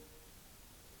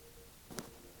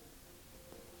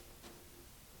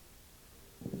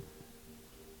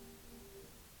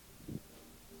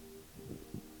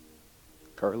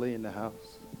Curly in the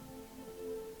house.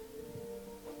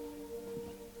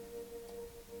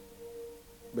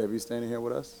 Baby, you standing here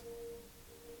with us?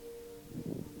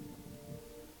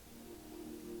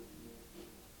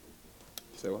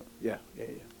 Say what? Yeah.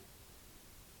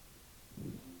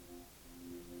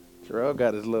 Terrell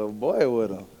got his little boy with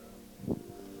him.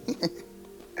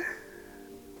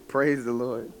 Praise the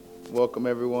Lord. Welcome,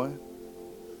 everyone.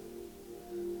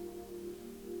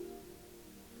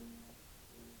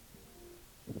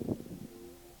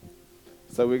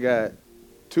 So we got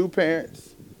 2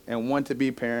 parents and 1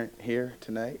 to-be parent here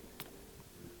tonight.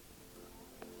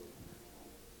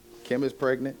 Kim is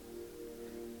pregnant.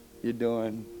 You're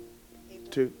doing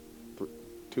 2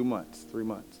 months, 3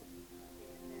 months,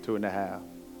 2.5.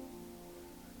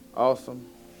 Awesome.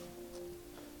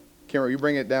 Kim, will you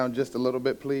bring it down just a little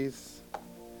bit, please?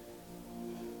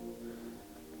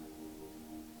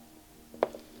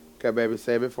 Okay, baby,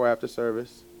 save it for after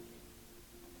service.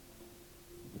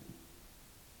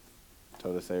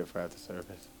 Told her to save it for after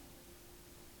service.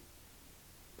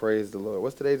 Praise the Lord.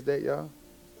 What's today's date, y'all?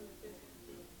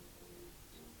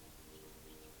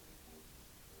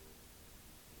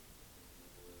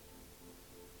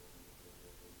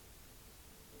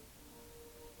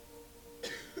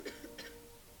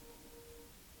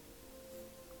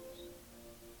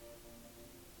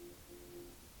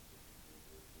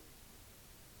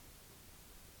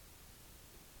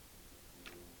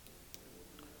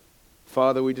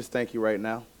 Father, we just thank you right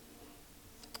now.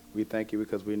 We thank you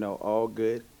because we know all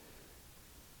good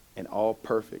and all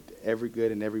perfect, every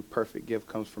good and every perfect gift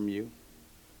comes from you.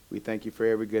 We thank you for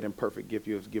every good and perfect gift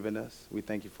you have given us. We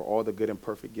thank you for all the good and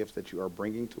perfect gifts that you are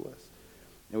bringing to us.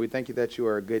 And we thank you that you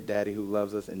are a good daddy who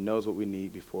loves us and knows what we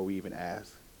need before we even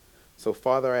ask. So,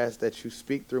 Father, I ask that you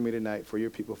speak through me tonight for your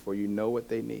people, for you know what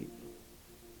they need.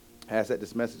 I ask that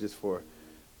this message is for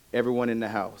everyone in the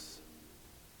house.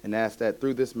 And ask that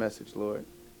through this message, Lord,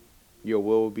 your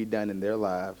will be done in their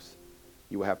lives.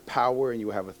 You will have power and you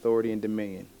will have authority and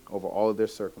dominion over all of their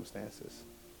circumstances.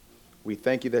 We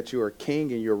thank you that you are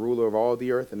king and you're ruler of all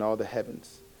the earth and all the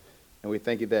heavens. And we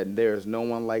thank you that there is no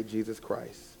one like Jesus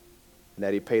Christ. And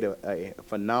that he paid a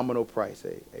phenomenal price,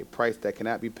 a price that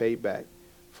cannot be paid back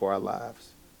for our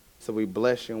lives. So we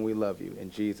bless you and we love you in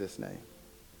Jesus' name.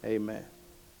 Amen.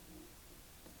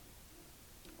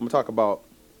 I'm going to talk about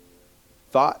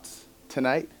thoughts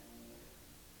tonight,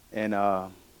 and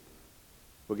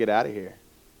we'll get out of here.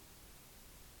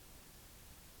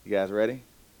 You guys ready?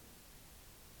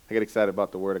 I get excited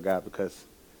about the Word of God because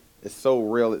it's so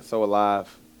real, it's so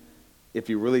alive. If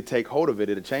you really take hold of it,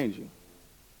 it'll change you.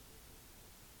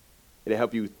 It'll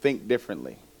help you think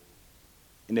differently.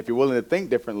 And if you're willing to think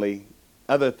differently,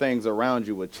 other things around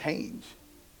you will change.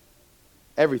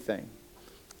 Everything.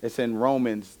 It's in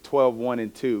Romans 12:1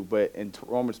 and 2, but in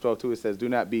Romans 12:2 it says, do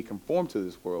not be conformed to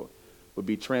this world, but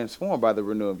be transformed by the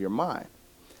renewal of your mind,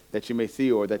 that you may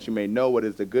see or that you may know what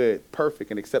is the good,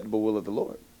 perfect, and acceptable will of the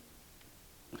Lord.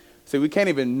 See, we can't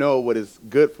even know what is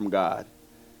good from God,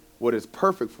 what is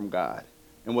perfect from God,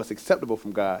 and what's acceptable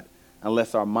from God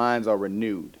unless our minds are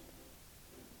renewed,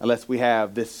 unless we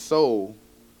have this soul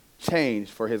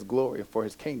changed for his glory, for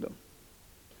his kingdom.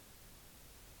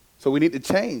 So we need to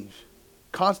change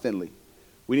constantly.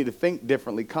 We need to think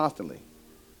differently constantly.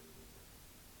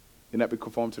 Do not be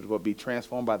conformed to the world, be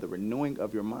transformed by the renewing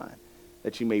of your mind,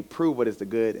 that you may prove what is the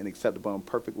good and acceptable and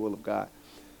perfect will of God.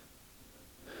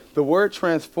 The word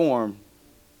transform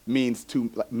means to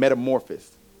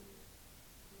metamorphose.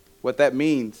 What that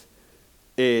means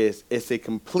is it's a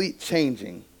complete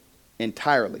changing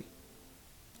entirely.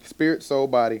 Spirit, soul,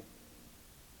 body,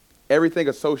 everything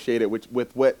associated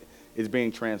with what is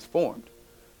being transformed.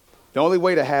 The only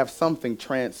way to have something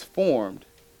transformed,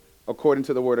 according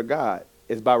to the Word of God,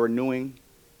 is by renewing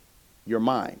your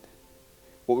mind.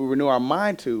 What we renew our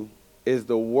mind to is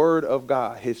the Word of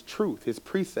God, his truth, his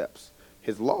precepts,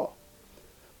 his law.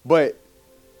 But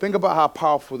think about how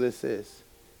powerful this is.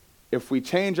 If we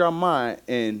change our mind,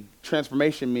 and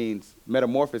transformation means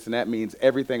metamorphosis, and that means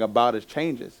everything about us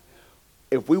changes.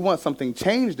 If we want something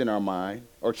changed in our mind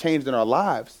or changed in our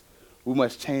lives, we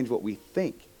must change what we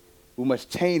think. We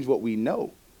must change what we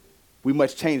know. We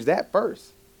must change that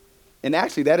first. And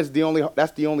actually, that's the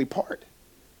only part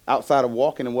outside of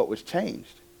walking in what was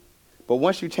changed. But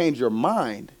once you change your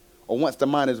mind, or once the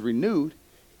mind is renewed,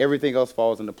 everything else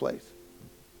falls into place.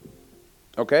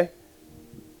 Okay?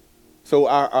 So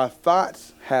our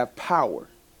thoughts have power.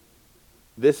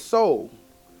 This soul,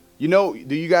 do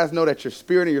you guys know that your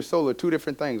spirit and your soul are 2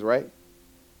 different things, right?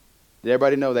 Did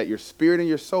everybody know that your spirit and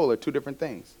your soul are 2 different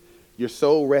things? Your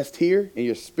soul rests here and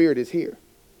your spirit is here.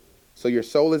 So your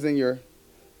soul is in your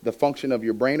the function of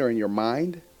your brain or in your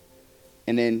mind.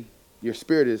 And then your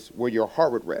spirit is where your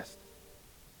heart would rest.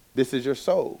 This is your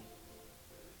soul.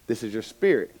 This is your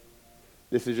spirit.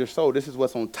 This is your soul. This is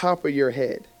what's on top of your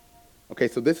head. Okay,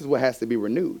 so this is what has to be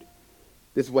renewed.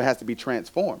 This is what has to be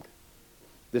transformed.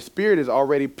 The spirit is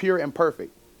already pure and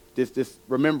perfect. Just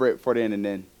remember it for the end, and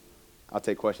then I'll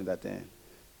take questions at the end.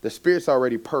 The spirit's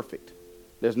already perfect.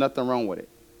 There's nothing wrong with it.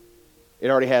 It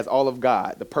already has all of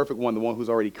God, the perfect one, the one who's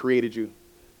already created you,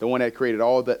 the one that created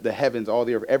all the heavens, all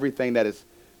the earth, everything that is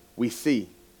we see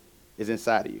is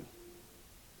inside of you.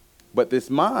 But this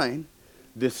mind,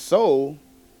 this soul,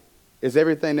 is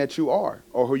everything that you are,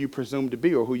 or who you presume to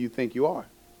be, or who you think you are.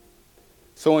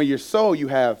 So in your soul, you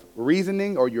have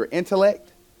reasoning or your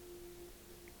intellect.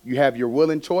 You have your will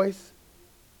and choice.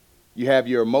 You have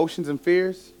your emotions and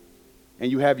fears.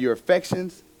 And you have your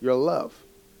affections, your love.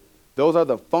 Those are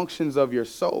the functions of your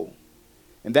soul.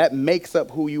 And that makes up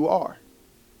who you are.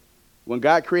 When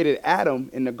God created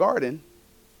Adam in the garden,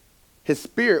 his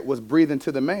spirit was breathed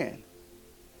into the man.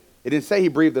 It didn't say he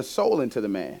breathed the soul into the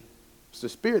man. It's the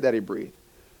spirit that he breathed.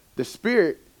 The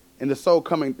spirit and the soul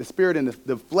coming, the spirit and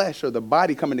the flesh or the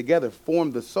body coming together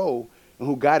formed the soul and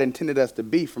who God intended us to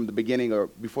be from the beginning or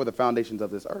before the foundations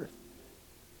of this earth.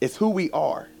 It's who we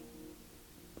are.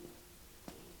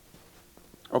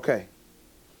 Okay.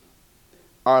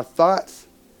 Our thoughts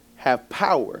have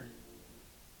power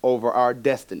over our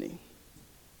destiny.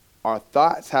 Our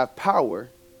thoughts have power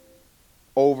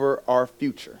over our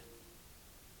future.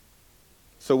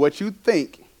 So what you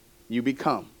think, you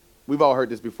become. We've all heard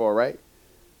this before, right?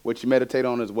 What you meditate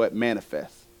on is what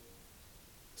manifests.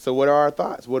 So what are our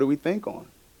thoughts? What do we think on?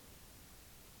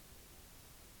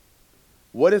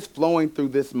 What is flowing through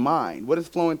this mind? What is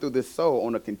flowing through this soul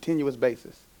on a continuous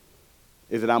basis?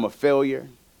 Is it I'm a failure?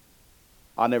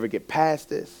 I'll never get past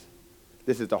this.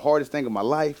 This is the hardest thing of my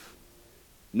life.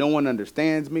 No one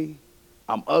understands me.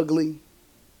 I'm ugly.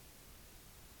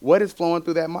 What is flowing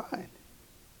through that mind?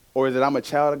 Or is it I'm a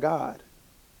child of God?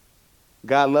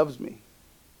 God loves me.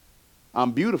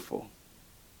 I'm beautiful.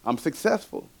 I'm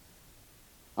successful.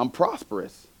 I'm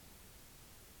prosperous.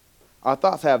 Our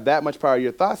thoughts have that much power.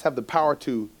 Your thoughts have the power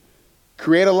to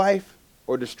create a life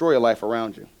or destroy a life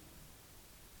around you.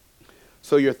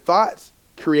 So your thoughts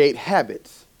create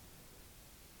habits,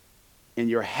 and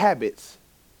your habits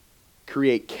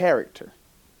create character.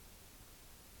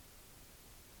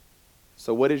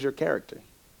 So what is your character?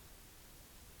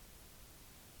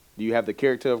 Do you have the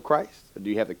character of Christ, or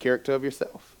do you have the character of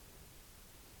yourself?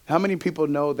 How many people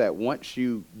know that once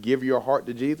you give your heart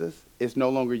to Jesus, it's no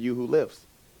longer you who lives?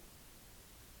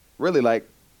 Really, like,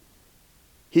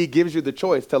 he gives you the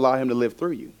choice to allow him to live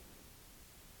through you.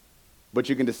 But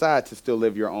you can decide to still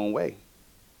live your own way.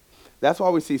 That's why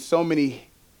we see so many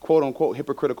quote-unquote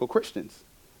hypocritical Christians.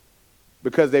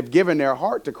 Because they've given their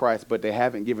heart to Christ, but they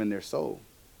haven't given their soul.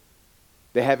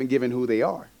 They haven't given who they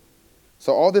are.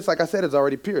 So all this, like I said, is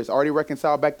already pure. It's already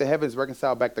reconciled back to heaven. It's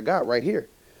reconciled back to God right here.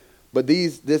 But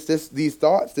these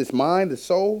thoughts, this mind, the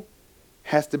soul,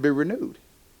 has to be renewed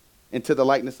into the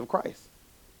likeness of Christ.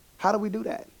 How do we do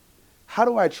that? How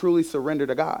do I truly surrender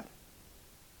to God?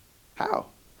 How?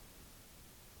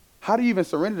 How do you even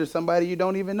surrender to somebody you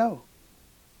don't even know?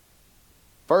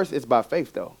 First, it's by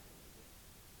faith, though.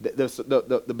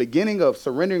 The beginning of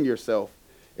surrendering yourself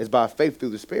is by faith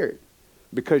through the Spirit,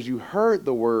 because you heard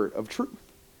the word of truth.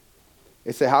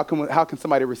 It said, how can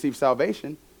somebody receive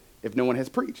salvation if no one has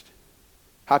preached?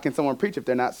 How can someone preach if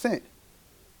they're not sent?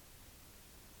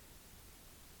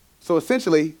 So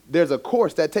essentially, there's a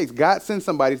course that takes. God sends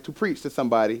somebody to preach to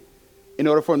somebody in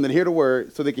order for them to hear the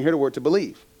word so they can hear the word to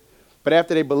believe. But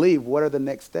after they believe, what are the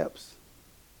next steps?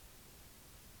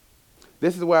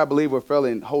 This is where I believe we're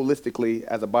failing holistically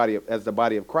as the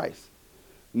body of Christ.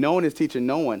 No one is teaching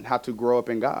no one how to grow up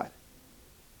in God.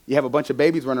 You have a bunch of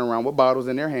babies running around with bottles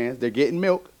in their hands. They're getting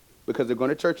milk because they're going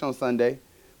to church on Sunday,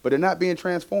 but they're not being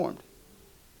transformed.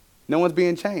 No one's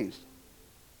being changed.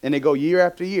 And they go year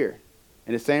after year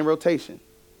in the same rotation.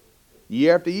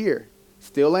 Year after year,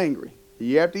 still angry.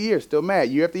 Year after year, still mad.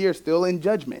 Year after year, still in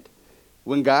judgment,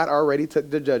 when God already took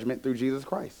the judgment through Jesus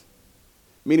Christ.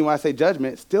 Meaning when I say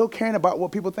judgment, still caring about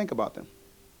what people think about them.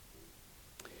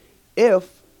 If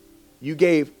you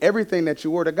gave everything that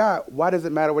you were to God, why does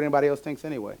it matter what anybody else thinks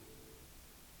anyway?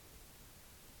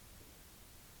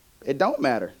 It don't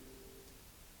matter.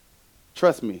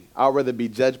 Trust me, I'd rather be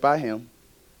judged by him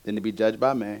than to be judged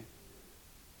by man.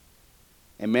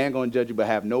 And man going to judge you but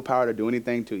have no power to do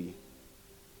anything to you.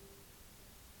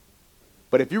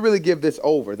 But if you really give this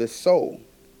over, this soul,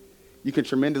 you can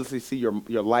tremendously see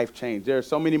your life change. There are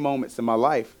so many moments in my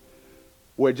life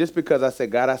where just because I said,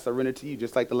 God, I surrender to you,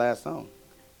 just like the last song.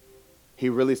 he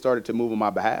really started to move on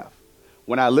my behalf.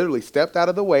 When I literally stepped out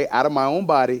of the way, out of my own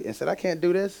body, and said, I can't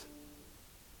do this.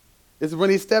 This is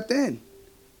when he stepped in,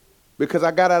 because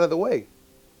I got out of the way.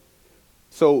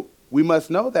 So we must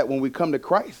know that when we come to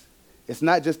Christ, it's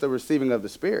not just the receiving of the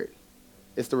Spirit.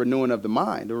 It's the renewing of the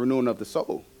mind, the renewing of the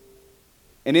soul.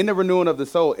 And in the renewing of the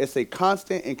soul, it's a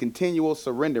constant and continual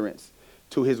surrenderance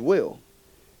to his will.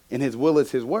 And his will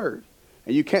is his word.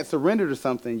 And you can't surrender to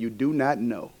something you do not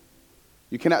know.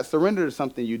 You cannot surrender to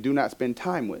something you do not spend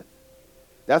time with.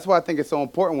 That's why I think it's so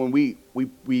important when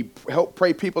we help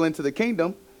pray people into the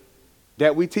kingdom,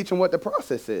 that we teach them what the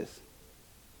process is.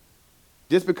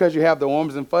 Just because you have the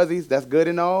warms and fuzzies, that's good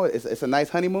and all. It's a nice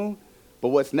honeymoon. But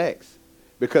what's next?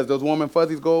 Because those warm and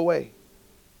fuzzies go away.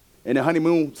 And the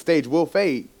honeymoon stage will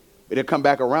fade. It'll come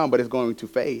back around, but it's going to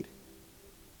fade.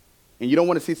 And you don't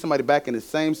want to see somebody back in the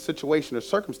same situation or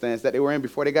circumstance that they were in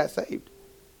before they got saved,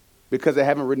 because they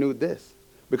haven't renewed this,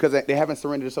 because they haven't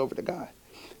surrendered this over to God.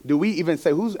 Do we even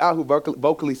say, who's out who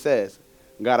vocally says,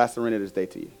 God, I surrender this day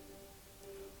to you.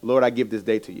 Lord, I give this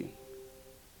day to you.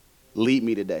 Lead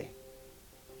me today.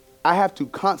 I have to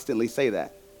constantly say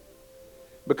that,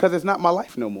 because it's not my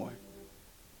life no more.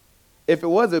 If it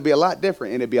was, it'd be a lot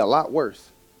different, and it'd be a lot worse,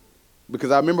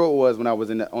 because I remember what it was when I was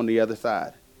on the other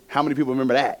side. How many people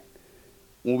remember that?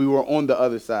 When we were on the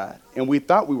other side, and we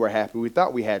thought we were happy, we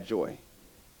thought we had joy,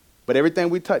 but everything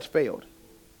we touched failed.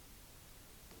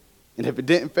 And if it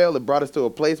didn't fail, it brought us to a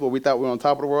place where we thought we were on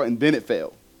top of the world, and then it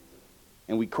failed,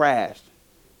 and we crashed,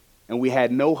 and we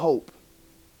had no hope.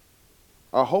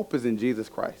 Our hope is in Jesus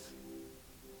Christ.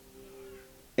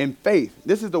 In faith,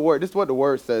 this is the word. This is what the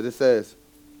word says. It says,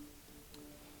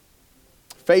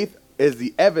 faith is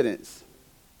the evidence.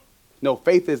 No,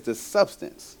 faith is the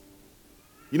substance.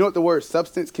 You know what the word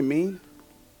substance can mean?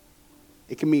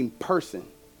 It can mean person.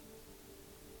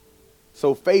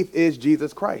 So faith is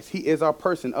Jesus Christ. He is our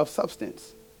person of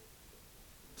substance.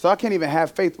 So I can't even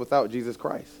have faith without Jesus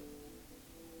Christ.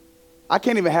 I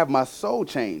can't even have my soul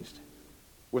changed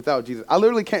without Jesus. I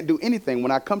literally can't do anything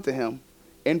when I come to him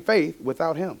in faith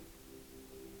without him.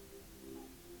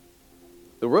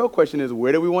 The real question is,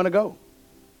 where do we want to go?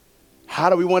 How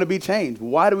do we want to be changed?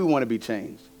 Why do we want to be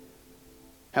changed?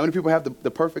 How many people have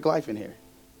the perfect life in here?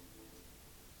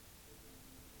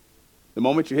 The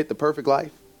moment you hit the perfect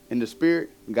life in the Spirit,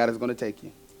 God is going to take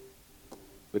you,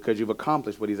 because you've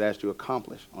accomplished what he's asked you to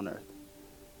accomplish on earth.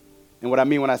 And what I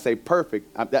mean when I say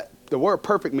perfect, the word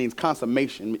perfect means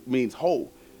consummation, means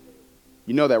whole.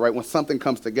 You know that, right? When something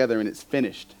comes together and it's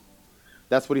finished.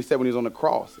 That's what he said when he was on the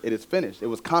cross. It is finished. It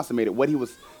was consummated. What he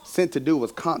was sent to do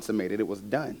was consummated. It was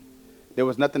done. There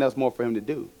was nothing else more for him to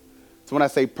do. So when I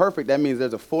say perfect, that means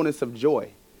there's a fullness of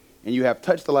joy, and you have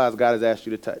touched the lives God has asked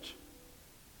you to touch.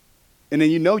 And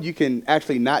then you know you can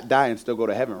actually not die and still go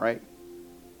to heaven, right?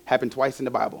 Happened twice in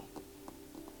the Bible.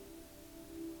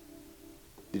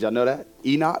 Did y'all know that?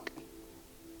 Enoch,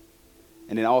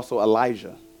 and then also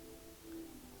Elijah.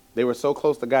 They were so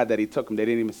close to God that he took them, they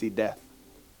didn't even see death.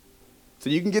 So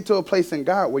you can get to a place in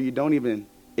God where you don't even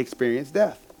experience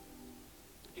death.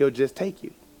 He'll just take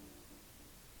you.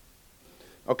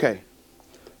 Okay,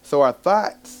 so our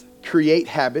thoughts create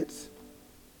habits,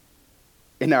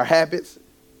 and our habits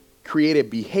create a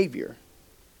behavior,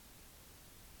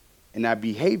 and our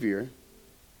behavior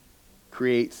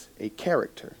creates a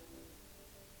character.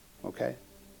 Okay?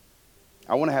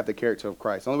 I want to have the character of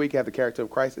Christ. The only way you can have the character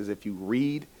of Christ is if you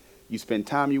read, you spend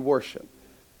time, you worship.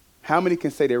 How many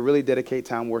can say they really dedicate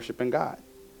time worshiping God?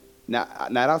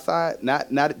 Not outside,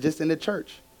 not just in the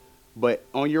church, but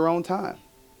on your own time.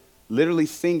 Literally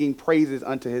singing praises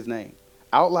unto his name.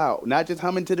 Out loud, not just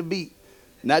humming to the beat,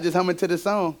 not just humming to the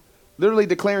song, literally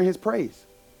declaring his praise.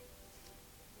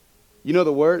 You know,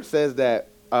 the word says that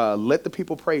let the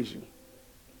people praise you.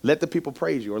 Let the people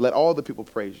praise you, or let all the people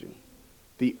praise you.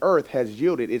 The earth has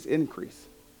yielded its increase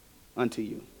unto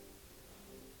you.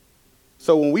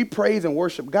 So when we praise and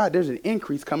worship God, there's an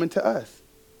increase coming to us.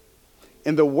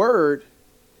 And the word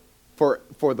for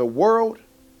the world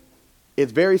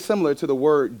is very similar to the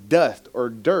word dust or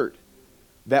dirt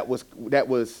that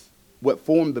was what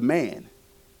formed the man.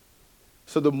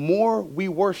 So the more we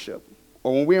worship,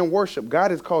 or when we're in worship,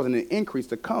 God is causing an increase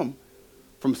to come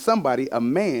from somebody, a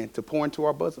man, to pour into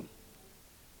our bosom.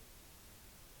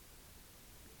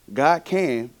 God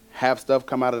can have stuff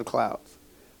come out of the clouds.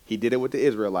 He did it with the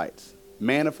Israelites.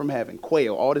 Manna from heaven,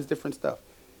 quail, all this different stuff.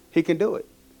 He can do it.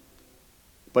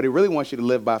 But he really wants you to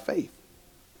live by faith.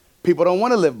 People don't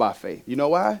want to live by faith. You know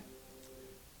why?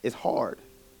 It's hard.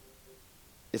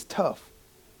 It's tough.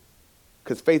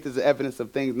 Because faith is the evidence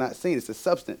of things not seen. It's the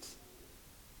substance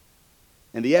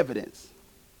and the evidence.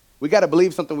 We got to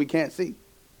believe something we can't see.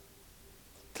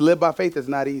 To live by faith is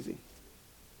not easy.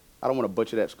 I don't want to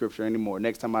butcher that scripture anymore.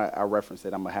 Next time I reference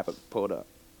it, I'm going to have it pulled up.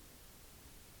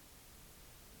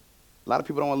 A lot of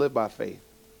people don't want to live by faith.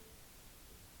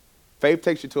 Faith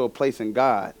takes you to a place in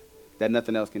God that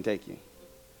nothing else can take you.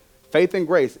 Faith and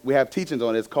grace, we have teachings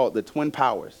on it. It's called the twin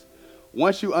powers.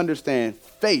 Once you understand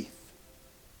faith,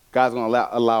 God's going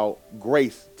to allow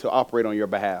grace to operate on your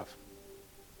behalf.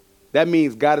 That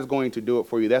means God is going to do it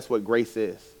for you. That's what grace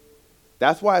is.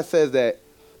 That's why it says that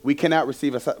we cannot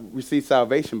receive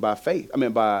salvation by faith.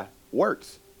 By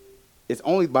works. It's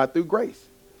only through grace.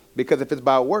 Because if it's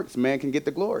by works, man can get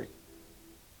the glory.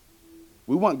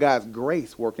 We want God's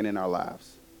grace working in our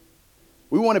lives.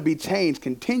 We want to be changed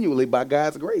continually by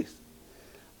God's grace.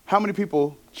 How many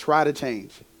people try to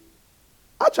change?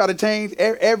 I try to change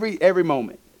every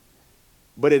moment.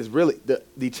 But it's really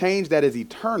the change that is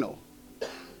eternal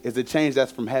is the change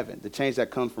that's from heaven, the change that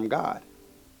comes from God.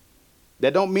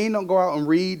 That don't mean don't go out and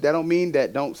read. That don't mean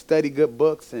that don't study good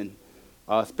books and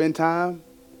spend time.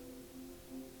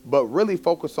 But really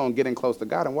focus on getting close to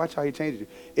God and watch how he changes you.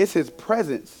 It's his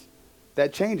presence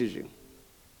that changes you.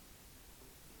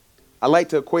 I like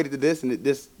to equate it to this, and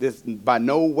this by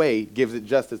no way gives it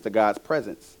justice to God's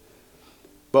presence.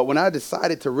 But when I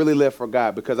decided to really live for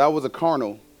God, because I was a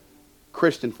carnal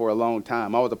Christian for a long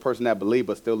time. I was a person that believed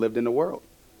but still lived in the world.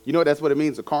 You know that's what it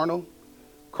means, a carnal?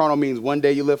 Carnal means one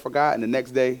day you live for God and the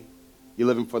next day you're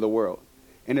living for the world.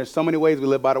 And there's so many ways we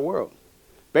live by the world.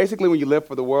 Basically, when you live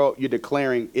for the world, you're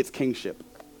declaring its kingship.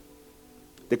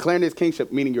 Declaring its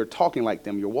kingship meaning you're talking like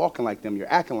them, you're walking like them,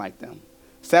 you're acting like them.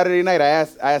 Saturday night, I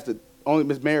asked only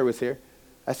Miss Mary was here.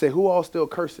 I said, who all still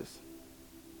curses?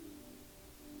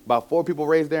 About 4 people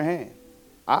raised their hand.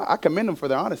 I commend them for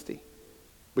their honesty.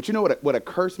 But you know what a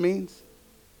curse means?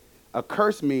 A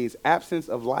curse means absence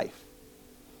of life.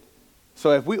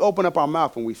 So if we open up our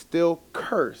mouth and we still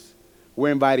curse,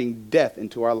 we're inviting death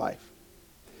into our life.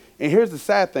 And here's the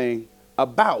sad thing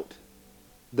about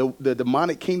the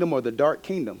demonic kingdom or the dark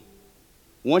kingdom.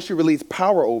 Once you release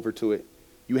power over to it,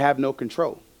 you have no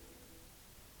control.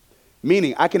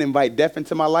 Meaning I can invite death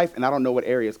into my life and I don't know what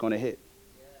area it's going to hit.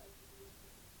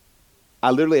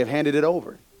 I literally have handed it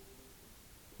over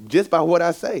just by what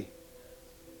I say.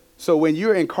 So when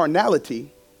you're in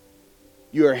carnality,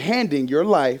 you're handing your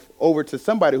life over to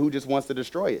somebody who just wants to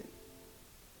destroy it.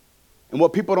 And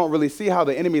what people don't really see, how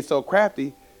the enemy is so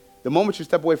crafty, the moment you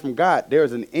step away from God,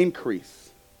 there's an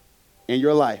increase in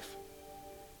your life.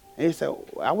 And you say, oh,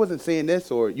 I wasn't seeing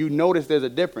this, or you notice there's a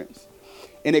difference.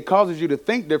 And it causes you to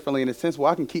think differently in the sense,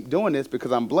 well, I can keep doing this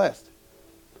because I'm blessed.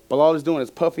 But all it's doing is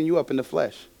puffing you up in the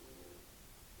flesh.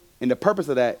 And the purpose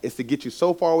of that is to get you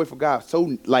so far away from God,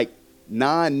 so like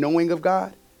non-knowing of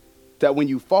God, that when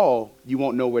you fall, you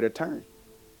won't know where to turn.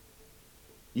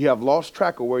 You have lost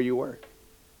track of where you were.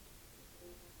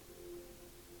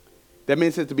 That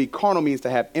means that to be carnal means to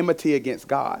have enmity against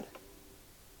God.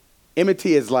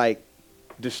 Enmity is like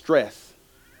distress.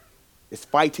 It's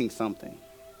fighting something.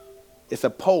 It's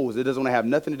opposed. It doesn't want to have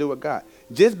nothing to do with God.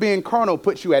 Just being carnal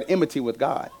puts you at enmity with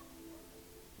God.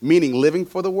 Meaning living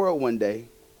for the world one day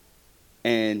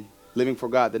and living for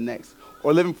God the next.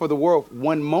 Or living for the world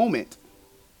one moment.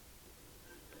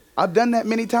 I've done that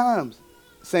many times.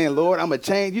 Saying, Lord, I'm going to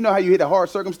change. You know how you hit a hard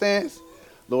circumstance?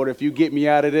 Lord, if you get me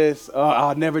out of this,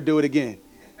 I'll never do it again.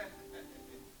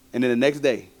 And then the next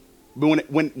day,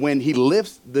 when he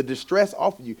lifts the distress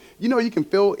off of you, you know you can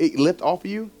feel it lift off of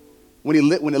you? When it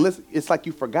lifts, it's like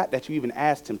you forgot that you even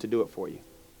asked him to do it for you.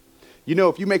 You know,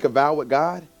 if you make a vow with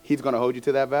God, he's going to hold you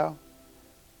to that vow.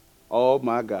 Oh,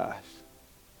 my gosh.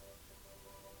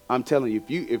 I'm telling you,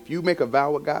 if you make a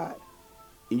vow with God,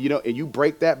 and you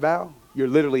break that vow, you're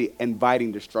literally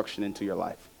inviting destruction into your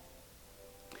life.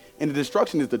 And the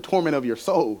destruction is the torment of your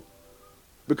soul.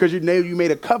 Because you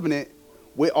made a covenant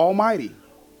with Almighty.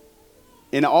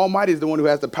 And the Almighty is the one who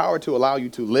has the power to allow you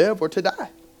to live or to die.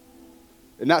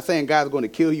 I'm not saying God's going to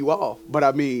kill you off, but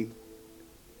I mean,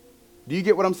 do you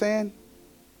get what I'm saying?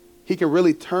 He can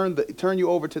really turn you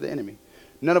over to the enemy.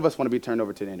 None of us want to be turned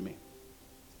over to the enemy.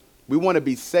 We want to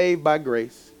be saved by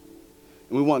grace,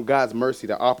 and we want God's mercy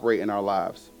to operate in our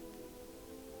lives.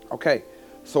 Okay,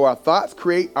 so our thoughts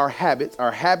create our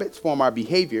habits form our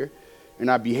behavior, and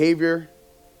our behavior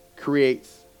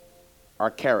creates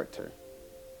our character.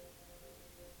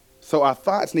 So our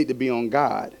thoughts need to be on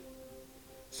God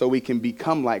so we can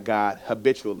become like God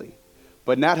habitually,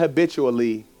 but not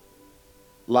habitually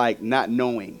like not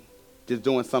knowing, just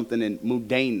doing something in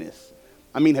mundaneness.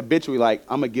 I mean habitually like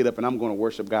I'm going to get up and I'm going to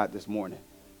worship God this morning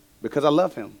because I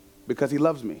love him, because he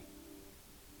loves me,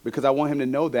 because I want him to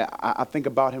know that I think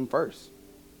about him first.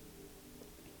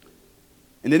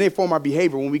 And then they form our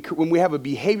behavior. When we have a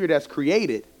behavior that's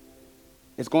created,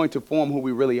 it's going to form who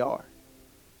we really are.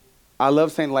 I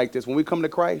love saying it like this. When we come to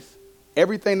Christ,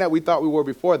 everything that we thought we were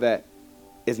before that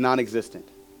is non-existent.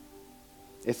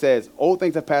 It says, old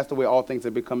things have passed away, all things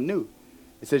have become new.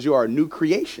 It says you are a new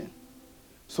creation.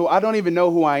 So I don't even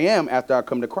know who I am after I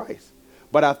come to Christ.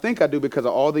 But I think I do because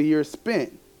of all the years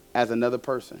spent as another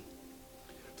person.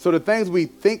 So the things we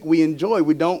think we enjoy,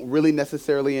 we don't really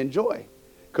necessarily enjoy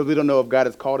because we don't know if God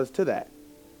has called us to that.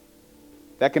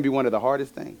 That can be one of the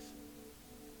hardest things.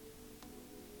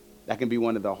 That can be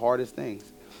one of the hardest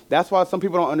things. That's why some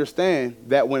people don't understand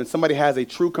that when somebody has a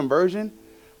true conversion,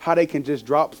 how they can just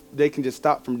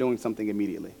stop from doing something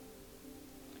immediately.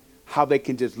 How they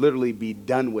can just literally be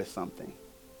done with something.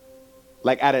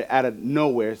 Like out of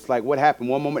nowhere. It's like, what happened?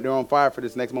 One moment they're on fire, for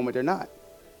this next moment they're not.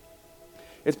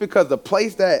 It's because the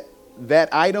place that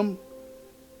item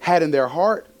had in their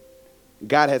heart,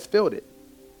 God has filled it.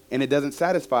 And it doesn't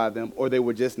satisfy them, or they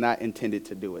were just not intended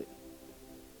to do it.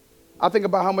 I think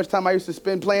about how much time I used to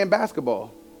spend playing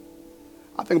basketball.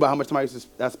 I think about how much time I used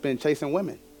to spend chasing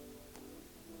women.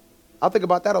 I think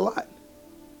about that a lot.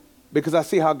 Because I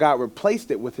see how God replaced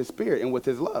it with his spirit and with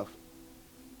his love.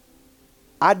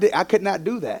 I could not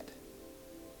do that.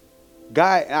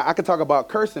 God, I could talk about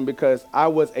cursing because I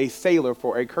was a sailor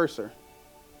for a cursor.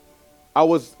 I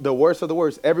was the worst of the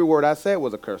worst. Every word I said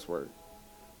was a curse word.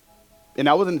 And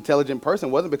I was an intelligent person.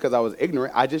 It wasn't because I was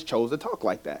ignorant. I just chose to talk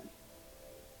like that.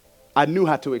 I knew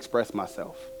how to express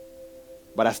myself,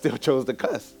 but I still chose to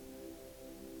cuss.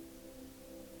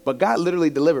 But God literally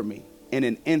delivered me in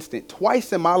an instant.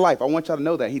 Twice in my life. I want y'all to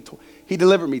know that. He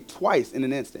delivered me twice in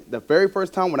an instant. The very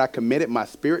first time when I committed my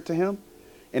spirit to him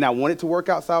and I wanted to work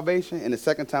out salvation, and the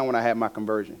second time when I had my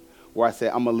conversion, where I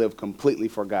said, I'm going to live completely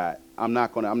for God. I'm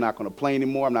not going to play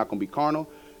anymore. I'm not going to be carnal.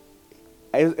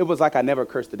 It was like I never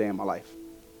cursed a day in my life.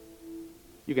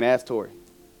 You can ask Tori.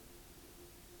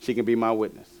 She can be my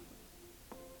witness.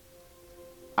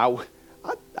 I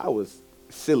was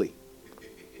silly.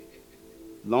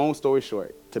 Long story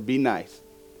short, to be nice,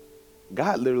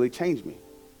 God literally changed me.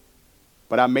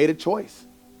 But I made a choice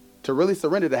to really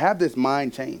surrender, to have this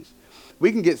mind change.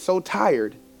 We can get so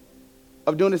tired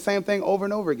of doing the same thing over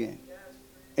and over again.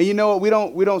 And you know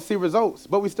what? We don't see results,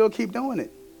 but we still keep doing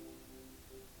it.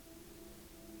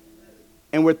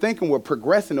 And we're thinking we're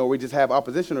progressing, or we just have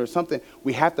opposition or something.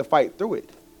 We have to fight through it.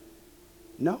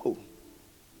 No.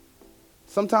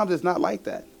 Sometimes it's not like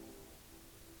that.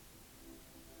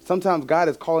 Sometimes God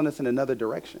is calling us in another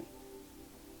direction.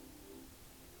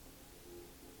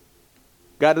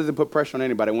 God doesn't put pressure on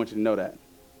anybody. I want you to know that.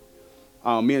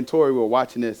 Me and Tori were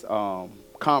watching this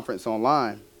conference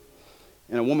online,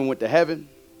 and a woman went to heaven.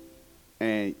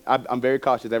 And I'm very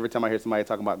cautious every time I hear somebody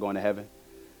talking about going to heaven.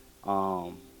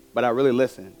 But I really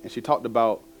listened. And she talked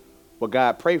about what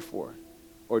God prayed for,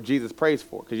 or Jesus prays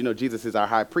for. Because, you know, Jesus is our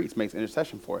high priest, makes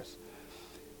intercession for us.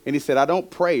 And he said, I don't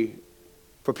pray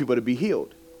for people to be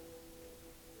healed.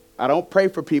 I don't pray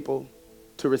for people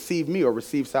to receive me or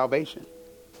receive salvation.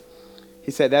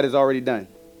 He said, that is already done.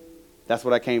 That's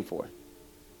what I came for.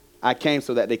 I came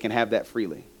so that they can have that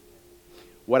freely.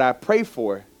 What I pray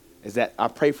for is that I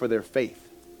pray for their faith,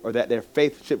 or that their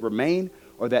faith should remain,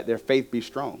 or that their faith be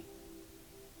strong.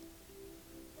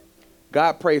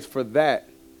 God prays for that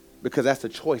because that's a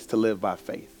choice to live by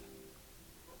faith.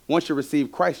 Once you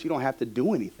receive Christ, you don't have to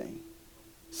do anything.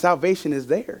 Salvation is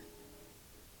there.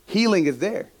 Healing is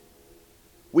there.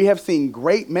 We have seen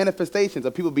great manifestations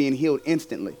of people being healed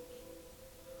instantly.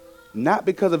 Not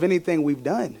because of anything we've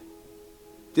done.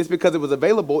 Just because it was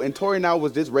available, and Tori and I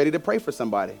was just ready to pray for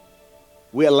somebody.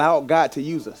 We allowed God to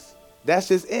use us. That's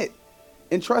just it.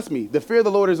 And trust me, the fear of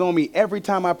the Lord is on me every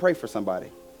time I pray for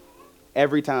somebody.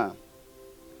 Every time.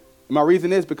 And my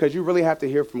reason is because you really have to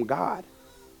hear from God.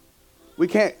 We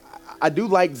can't, I do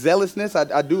like zealousness.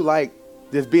 I do like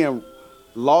just being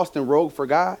lost and rogue for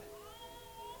God.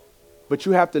 But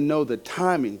you have to know the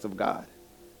timings of God.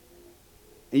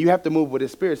 And you have to move with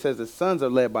his spirit. It says the sons are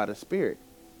led by the spirit.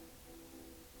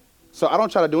 So I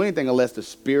don't try to do anything unless the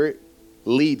spirit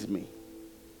leads me.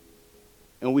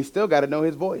 And we still got to know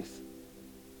his voice.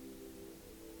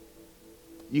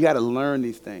 You got to learn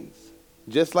these things.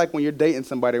 Just like when you're dating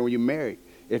somebody or when you're married.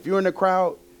 If you're in the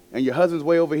crowd and your husband's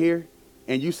way over here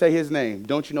and you say his name,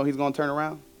 don't you know he's going to turn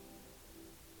around?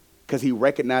 Because he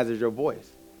recognizes your voice.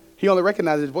 He only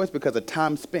recognizes his voice because of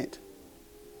time spent.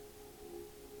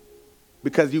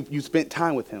 Because you spent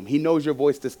time with him. He knows your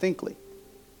voice distinctly.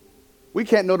 We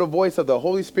can't know the voice of the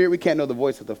Holy Spirit. We can't know the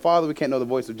voice of the Father. We can't know the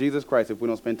voice of Jesus Christ if we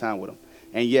don't spend time with him.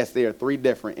 And yes, they are three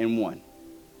different in one.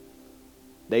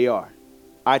 They are.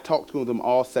 I talk to them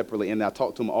all separately, and I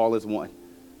talk to them all as one.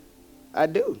 I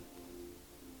do.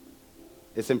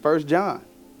 It's in 1 John.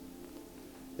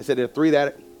 It said there are three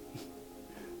that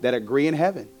agree in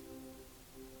heaven.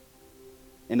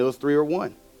 And those three are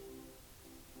one.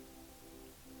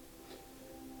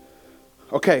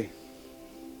 Okay.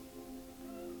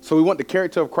 So we want the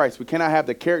character of Christ. We cannot have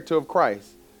the character of Christ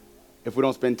if we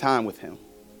don't spend time with him.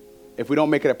 If we don't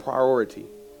make it a priority.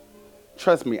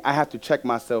 Trust me, I have to check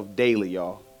myself daily,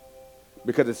 y'all.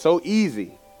 Because it's so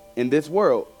easy in this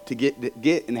world to get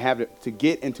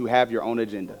and to have your own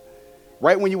agenda.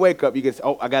 Right when you wake up, you get,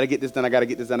 oh, I got to get this done, I got to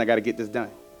get this done, I got to get this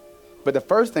done. But the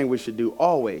first thing we should do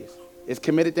always is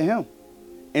commit it to him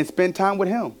and spend time with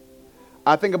him.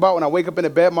 I think about when I wake up in the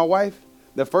bed, my wife,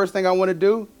 the first thing I want to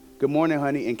do, good morning,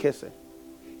 honey, and kiss her.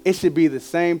 It should be the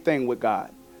same thing with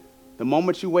God. The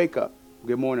moment you wake up,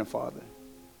 good morning, Father.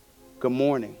 Good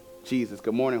morning, Jesus.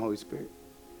 Good morning, Holy Spirit.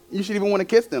 You should even want to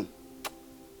kiss them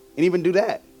and even do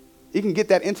that. You can get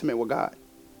that intimate with God.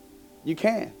 You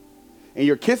can. And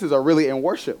your kisses are really in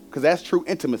worship because that's true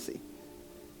intimacy.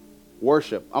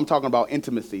 Worship. I'm talking about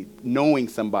intimacy, knowing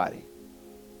somebody.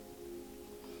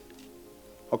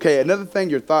 Okay, another thing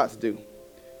your thoughts do.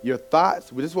 Your thoughts,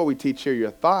 this is what we teach here,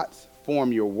 your thoughts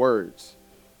form your words.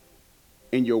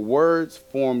 And your words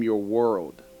form your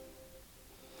world.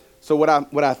 So what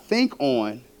I think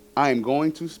on, I am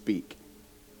going to speak.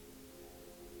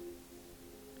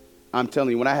 I'm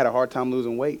telling you, when I had a hard time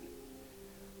losing weight,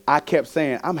 I kept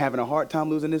saying, I'm having a hard time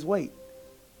losing this weight.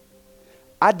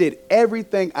 I did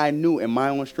everything I knew in my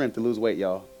own strength to lose weight,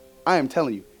 y'all. I am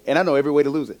telling you. And I know every way to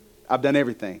lose it. I've done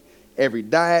everything. Every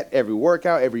diet, every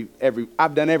workout,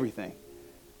 I've done everything.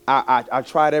 I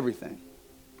tried everything.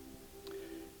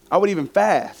 I would even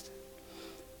fast.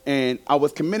 And I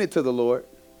was committed to the Lord,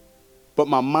 but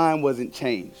my mind wasn't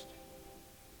changed.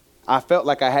 I felt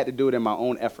like I had to do it in my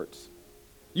own efforts.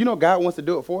 You know God wants to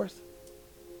do it for us.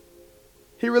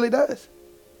 He really does.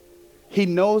 He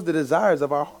knows the desires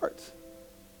of our hearts.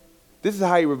 This is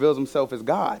how he reveals himself as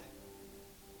God.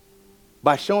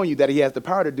 By showing you that he has the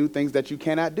power to do things that you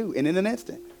cannot do, and in an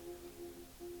instant.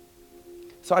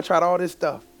 So I tried all this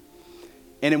stuff.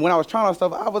 And then when I was trying all this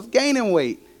stuff, I was gaining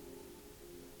weight.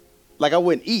 Like I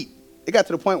wouldn't eat. It got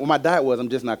to the point where my diet was, I'm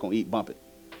just not going to eat, bump it.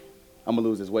 I'm going to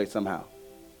lose this weight somehow.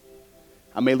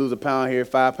 I may lose a pound here,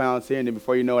 5 pounds here, and then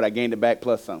before you know it, I gained it back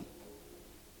plus some.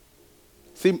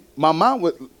 See, my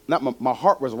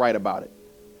heart was right about it.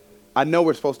 I know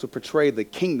we're supposed to portray the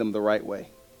kingdom the right way.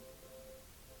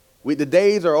 The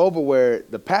days are over where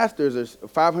the pastors are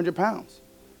 500 pounds,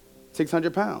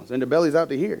 600 pounds, and their belly's out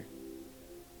to here.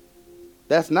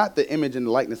 That's not the image and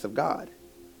the likeness of God.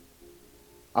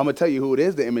 I'm going to tell you who it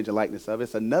is the image and likeness of.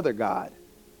 It's another God.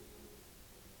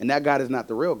 And that God is not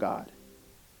the real God.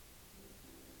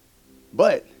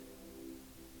 But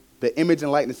the image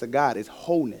and likeness of God is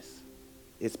wholeness.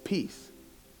 It's peace.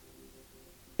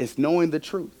 It's knowing the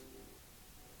truth.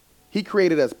 He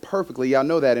created us perfectly. Y'all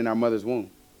know that in our mother's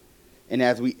womb. And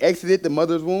as we exited the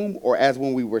mother's womb, or as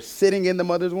when we were sitting in the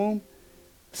mother's womb,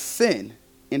 sin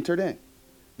entered in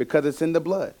because it's in the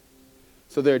blood.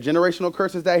 So there are generational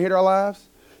curses that hit our lives.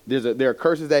 There are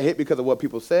curses that hit because of what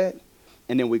people said.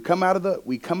 And then we come out of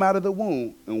the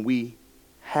womb and we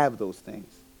have those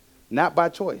things. Not by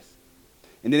choice.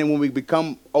 And then when we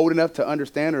become old enough to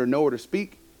understand or know or to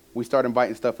speak, we start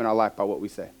inviting stuff in our life by what we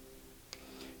say.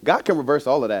 God can reverse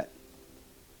all of that.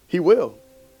 He will,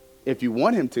 if you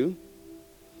want him to.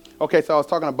 Okay, so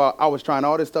I was trying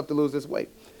all this stuff to lose this weight.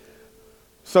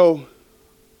 So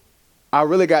I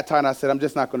really got tired and I said, I'm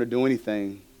just not going to do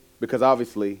anything because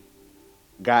obviously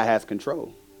God has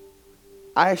control.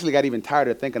 I actually got even tired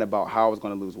of thinking about how I was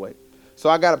going to lose weight. So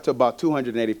I got up to about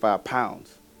 285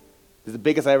 pounds. This is the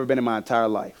biggest I've ever been in my entire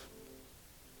life.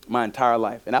 My entire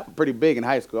life. And I was pretty big in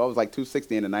high school. I was like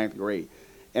 260 in the 9th grade.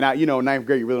 And ninth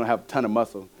grade, you really don't have a ton of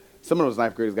muscle. Some of those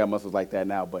 9th graders got muscles like that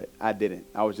now, but I didn't.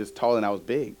 I was just tall and I was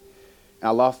big. And I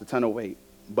lost a ton of weight.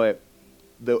 But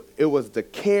it was the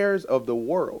cares of the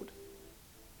world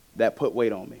that put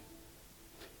weight on me.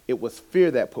 It was fear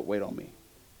that put weight on me.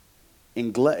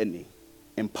 And gluttony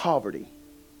and poverty.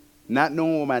 Not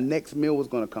knowing where my next meal was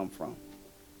going to come from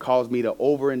caused me to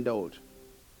overindulge,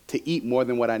 to eat more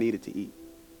than what I needed to eat.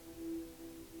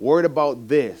 Worried about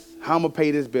this. How I'm going to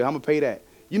pay this bill? How I'm going to pay that?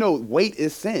 Weight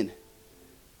is sin.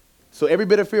 So every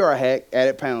bit of fear I had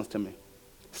added pounds to me.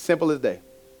 Simple as day.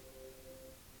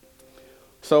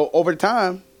 So over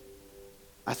time,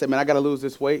 I said, man, I got to lose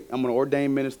this weight. I'm an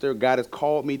ordained minister. God has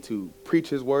called me to preach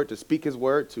his word, to speak his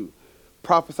word, to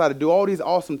prophesy, to do all these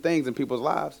awesome things in people's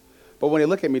lives. But when they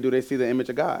look at me, do they see the image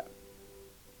of God?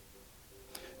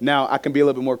 Now, I can be a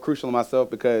little bit more crucial in myself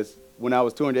because when I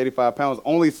was 285 pounds.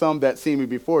 Only some that seen me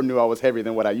before knew I was heavier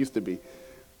than what I used to be.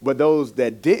 But those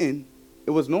that didn't,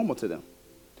 it was normal to them.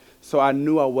 So I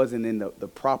knew I wasn't in the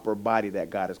proper body that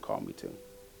God has called me to.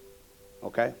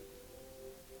 Okay?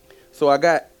 So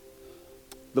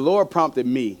the Lord prompted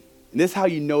me, and this is how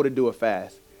you know to do a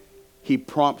fast. He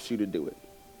prompts you to do it.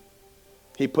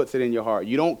 He puts it in your heart.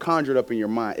 You don't conjure it up in your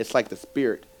mind. It's like the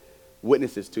Spirit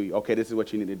witnesses to you. Okay, this is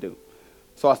what you need to do.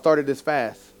 So I started this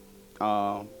fast,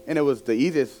 and it was the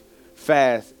easiest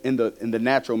fast in the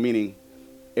natural meaning.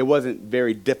 It wasn't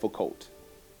very difficult.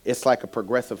 It's like a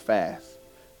progressive fast.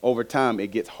 Over time,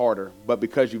 it gets harder, but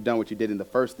because you've done what you did in the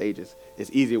first stages, it's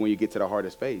easier when you get to the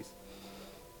hardest phase.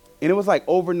 And it was like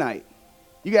overnight.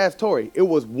 You guys, Tori, it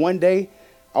was one day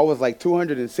I was like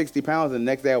 260 pounds, and the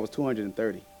next day I was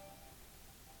 230.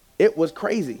 It was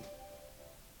crazy.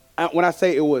 When I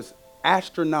say it was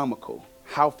astronomical,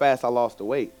 how fast I lost the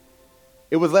weight,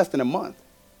 it was less than a month.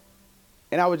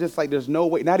 And I was just like, there's no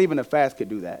way, not even a fast could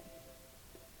do that.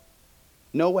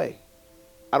 No way.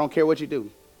 I don't care what you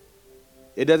do.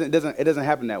 It doesn't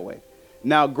happen that way.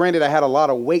 Now, granted, I had a lot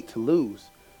of weight to lose,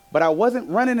 but I wasn't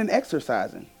running and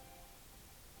exercising.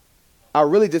 I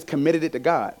really just committed it to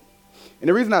God. And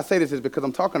the reason I say this is because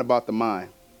I'm talking about the mind.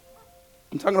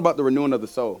 I'm talking about the renewing of the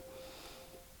soul.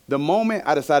 The moment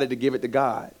I decided to give it to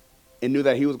God and knew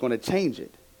that he was going to change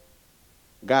it,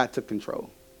 God took control.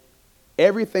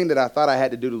 Everything that I thought I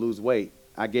had to do to lose weight,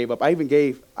 I gave up.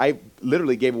 I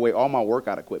literally gave away all my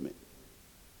workout equipment,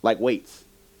 like weights,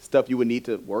 stuff you would need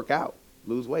to work out,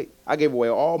 lose weight. I gave away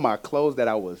all my clothes that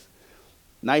I was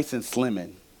nice and slim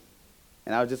in.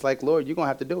 And I was just like, Lord, you're going to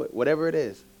have to do it, whatever it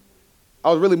is.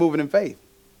 I was really moving in faith.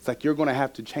 It's like, you're going to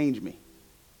have to change me.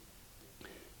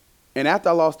 And after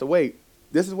I lost the weight,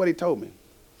 this is what he told me.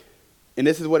 And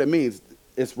this is what it means.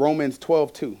 It's Romans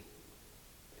 12:2.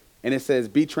 And it says,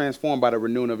 be transformed by the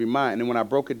renewing of your mind. And then when I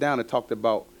broke it down, it talked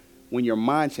about when your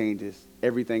mind changes,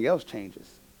 everything else changes.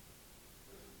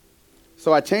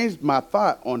 So I changed my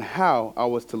thought on how I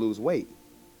was to lose weight.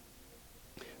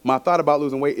 My thought about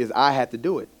losing weight is I had to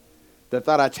do it. The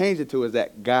thought I changed it to is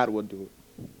that God will do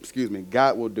it.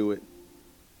 God will do it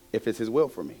if it's his will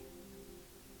for me.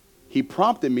 He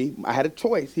prompted me. I had a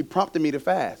choice. He prompted me to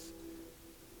fast.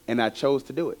 And I chose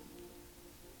to do it.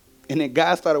 And then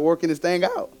God started working this thing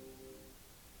out.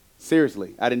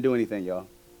 Seriously, I didn't do anything, y'all,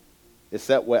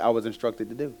 except what I was instructed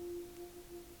to do.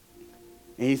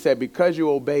 And he said, because you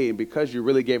obeyed and because you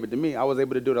really gave it to me, I was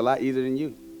able to do it a lot easier than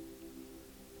you.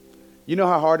 You know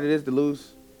how hard it is to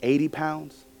lose 80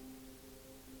 pounds?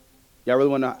 Y'all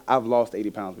really want to know? I've lost 80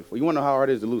 pounds before. You want to know how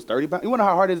hard it is to lose 30 pounds? You want to know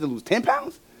how hard it is to lose 10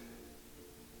 pounds?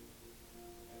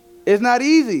 It's not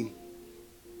easy.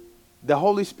 The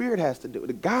Holy Spirit has to do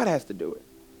it. God has to do it.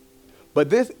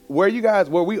 But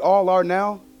where we all are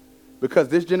now, because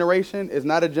this generation is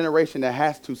not a generation that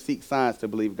has to seek signs to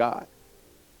believe God.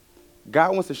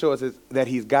 God wants to show us that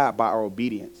he's God by our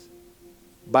obedience,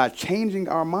 by changing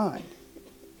our mind.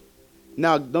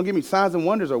 Now, don't get me, signs and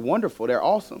wonders are wonderful. They're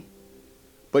awesome.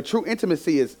 But true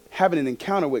intimacy is having an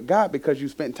encounter with God because you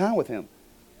spent time with him.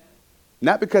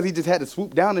 Not because he just had to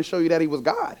swoop down and show you that he was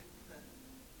God.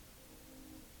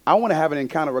 I want to have an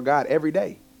encounter with God every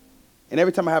day. And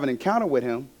every time I have an encounter with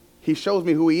him, he shows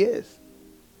me who he is.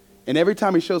 And every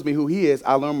time he shows me who he is,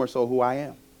 I learn more so who I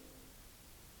am.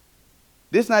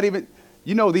 This not even,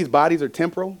 these bodies are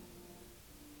temporal,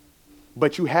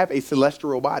 but you have a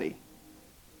celestial body,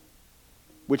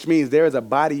 which means there is a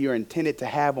body you're intended to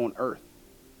have on earth,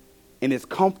 and it's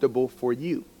comfortable for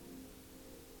you,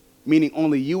 meaning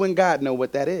only you and God know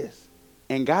what that is,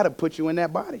 and God will put you in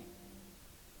that body.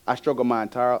 I struggled my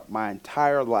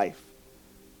entire life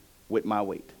with my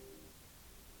weight.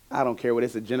 I don't care what,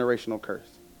 it's a generational curse,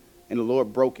 and the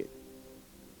Lord broke it,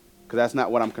 because that's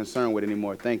not what I'm concerned with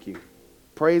anymore. Thank you.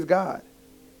 Praise God.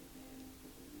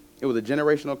 It was a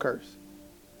generational curse.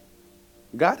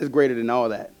 God is greater than all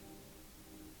that.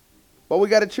 But we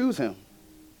got to choose him.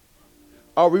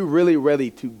 Are we really ready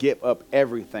to give up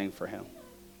everything for him?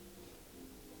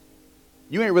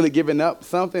 You ain't really giving up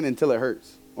something until it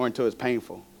hurts or until it's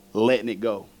painful, letting it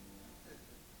go.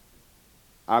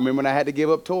 I remember when I had to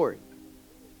give up Tori.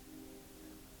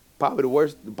 Probably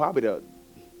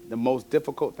the most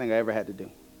difficult thing I ever had to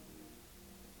do.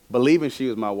 Believing she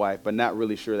was my wife, but not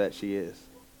really sure that she is.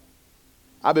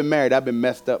 I've been married. I've been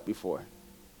messed up before.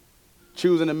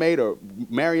 Choosing a mate or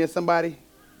marrying somebody,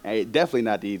 definitely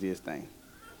not the easiest thing.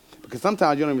 Because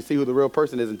sometimes you don't even see who the real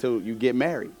person is until you get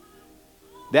married.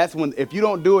 That's when, if you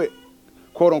don't do it,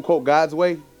 quote unquote, God's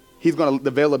way,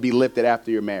 the veil will be lifted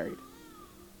after you're married.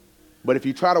 But if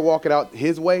you try to walk it out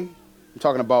his way, I'm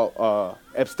talking about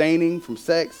abstaining from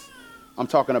sex, I'm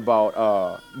talking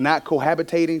about not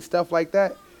cohabitating, stuff like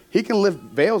that. He can lift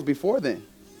veils before then.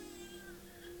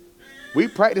 We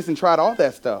practiced and tried all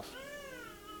that stuff.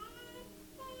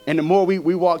 And the more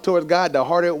we walked towards God, the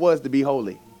harder it was to be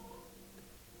holy.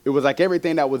 It was like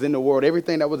everything that was in the world,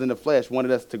 everything that was in the flesh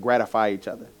wanted us to gratify each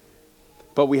other.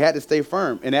 But we had to stay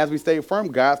firm. And as we stayed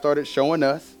firm, God started showing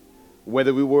us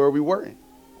whether we were or we weren't,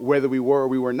 whether we were or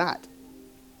we were not.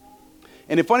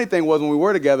 And the funny thing was, when we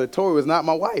were together, Tori was not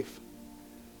my wife,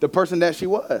 the person that she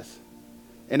was.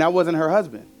 And I wasn't her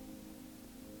husband.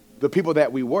 The people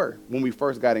that we were when we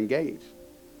first got engaged,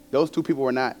 those two people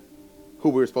were not who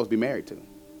we were supposed to be married to.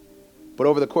 But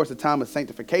over the course of time of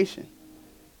sanctification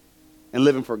and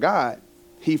living for God,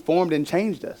 he formed and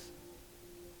changed us.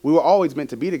 We were always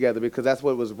meant to be together because that's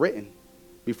what was written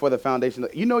before the foundation.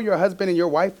 You know, your husband and your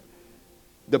wife,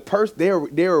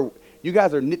 you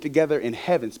guys are knit together in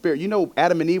heaven, spirit. You know,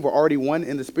 Adam and Eve were already one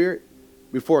in the spirit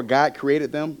before God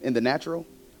created them in the natural.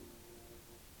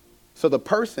 So the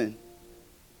person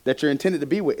that you're intended to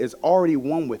be with is already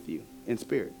one with you in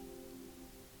spirit.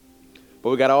 But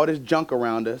we got all this junk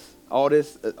around us, all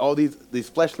these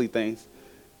fleshly things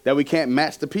that we can't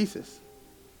match the pieces.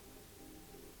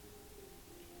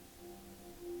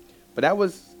 But that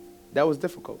was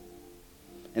difficult.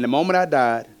 And the moment I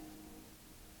died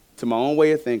to my own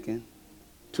way of thinking,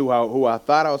 to who I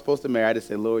thought I was supposed to marry, I just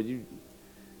said, Lord,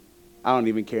 I don't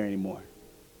even care anymore.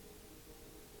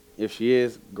 If she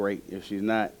is, great. If she's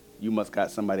not, you must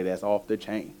got somebody that's off the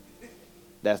chain.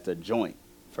 That's the joint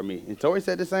for me. And Tori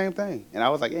said the same thing. And I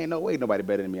was like, ain't no way nobody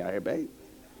better than me out here, babe.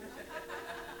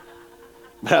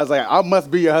 But I was like, I must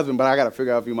be your husband, but I got to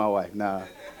figure out if you're my wife. Nah.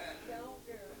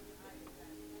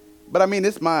 But I mean,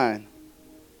 it's mine.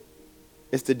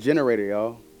 It's the generator,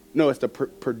 y'all. No, it's the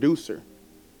producer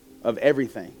of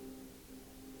everything.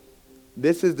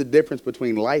 This is the difference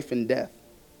between life and death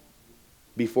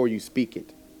before you speak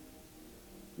it.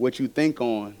 What you think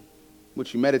on,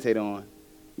 what you meditate on,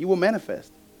 you will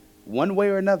manifest one way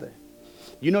or another.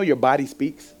 You know your body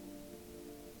speaks.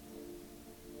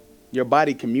 Your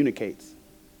body communicates.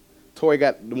 Tori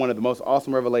got one of the most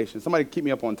awesome revelations. Somebody keep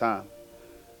me up on time.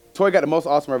 Tori got the most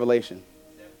awesome revelation.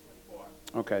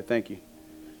 Okay, thank you.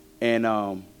 And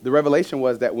the revelation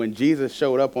was that when Jesus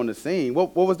showed up on the scene,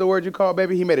 what was the word you called,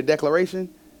 baby? He made a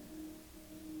declaration.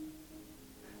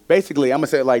 Basically, I'm going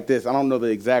to say it like this. I don't know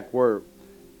the exact word.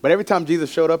 But every time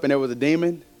Jesus showed up and there was a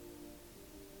demon,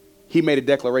 he made a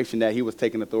declaration that he was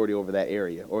taking authority over that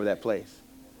area, over that place.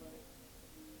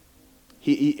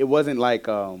 It wasn't like,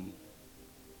 but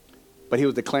he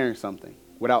was declaring something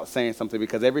without saying something,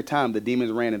 because every time the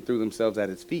demons ran and threw themselves at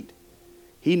his feet,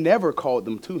 he never called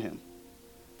them to him,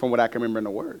 from what I can remember in the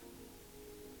word.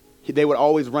 They would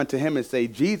always run to him and say,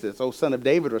 Jesus, O Son of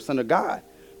David, or Son of God,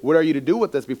 what are you to do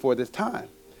with us before this time?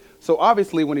 So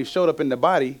obviously when he showed up in the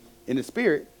body, in the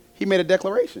spirit, he made a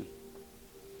declaration.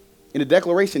 And the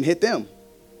declaration hit them.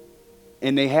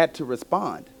 And they had to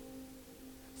respond.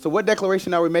 So what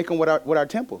declaration are we making with our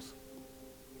temples?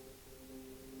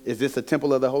 Is this a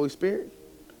temple of the Holy Spirit?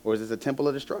 Or is this a temple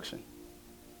of destruction?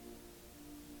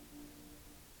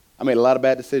 I made a lot of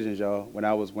bad decisions, y'all, when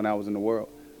I was in the world.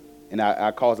 And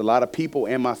I caused a lot of people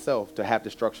and myself to have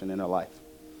destruction in their life.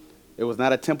 It was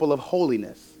not a temple of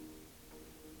holiness.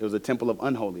 It was a temple of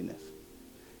unholiness.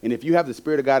 And if you have the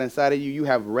Spirit of God inside of you, you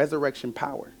have resurrection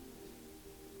power.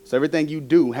 So everything you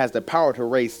do has the power to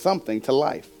raise something to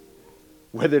life.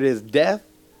 Whether it is death,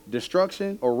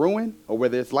 destruction, or ruin, or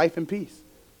whether it's life and peace.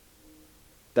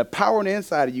 The power on the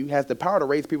inside of you has the power to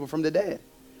raise people from the dead.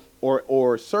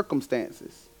 Or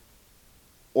circumstances.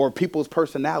 Or people's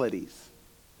personalities.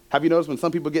 Have you noticed when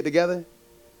some people get together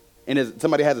and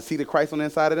somebody has a seed of Christ on the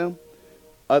inside of them,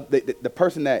 the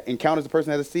person that encounters the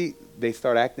person that has a seed, they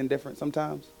start acting different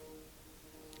sometimes.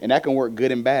 And that can work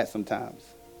good and bad sometimes.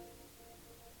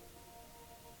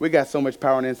 We got so much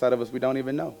power on the inside of us we don't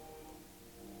even know.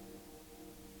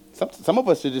 Some of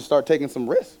us should just start taking some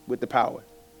risks with the power.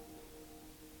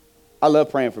 I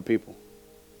love praying for people.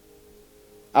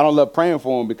 I don't love praying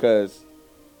for them because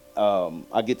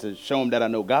I get to show them that I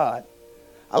know God.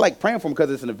 I like praying for them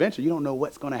because it's an adventure. You don't know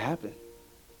what's going to happen.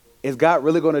 Is God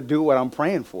really going to do what I'm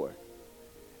praying for?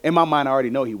 In my mind, I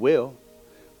already know he will.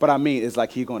 But I mean, it's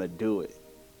like he's going to do it.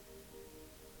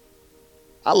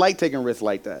 I like taking risks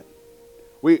like that.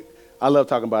 I love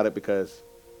talking about it because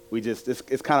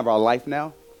it's kind of our life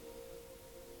now.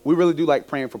 We really do like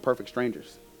praying for perfect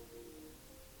strangers.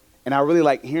 And I really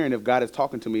like hearing if God is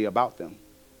talking to me about them.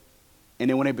 And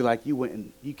then when they be like,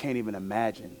 you can't even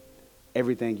imagine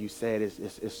everything you said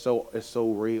is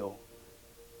so real.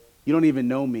 You don't even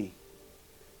know me.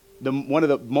 One of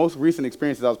the most recent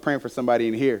experiences, I was praying for somebody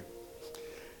in here.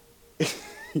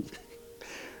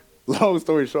 Long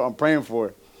story short, I'm praying for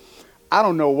her. I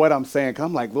don't know what I'm saying. 'Cause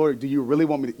I'm like, Lord, do you really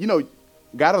want me to? You know,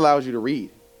 God allows you to read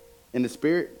in the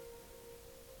spirit.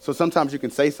 So sometimes you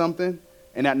can say something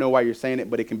and not know why you're saying it,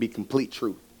 but it can be complete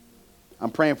truth.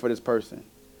 I'm praying for this person.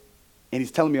 And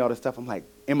he's telling me all this stuff. I'm like,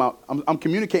 I'm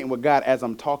communicating with God as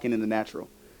I'm talking in the natural.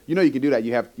 You know you can do that.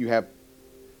 You have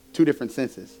two different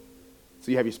senses.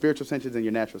 So you have your spiritual senses and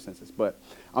your natural senses. But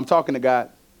I'm talking to God,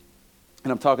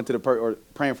 and I'm talking to or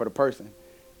praying for the person.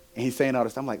 And he's saying all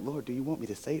this. I'm like, Lord, do you want me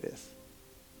to say this?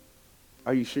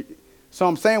 Are you sure? So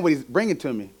I'm saying what he's bringing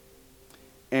to me.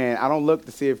 And I don't look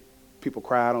to see if people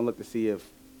cry. I don't look to see if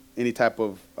any type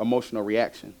of emotional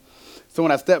reaction. So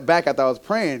when I stepped back after I was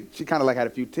praying, she kind of like had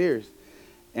a few tears.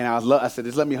 And I said,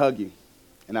 just let me hug you.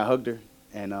 And I hugged her.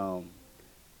 And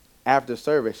after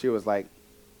service, she was like,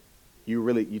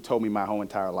 you told me my whole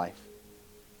entire life.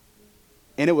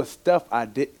 And it was stuff I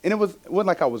did. And it wasn't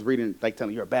like I was reading, like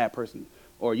telling you're a bad person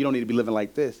or you don't need to be living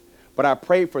like this. But I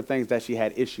prayed for things that she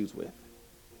had issues with.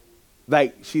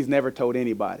 Like she's never told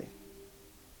anybody.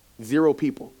 0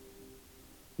 people.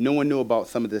 No one knew about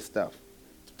some of this stuff.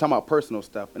 I'm talking about personal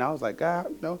stuff. And I was like,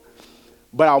 God, no.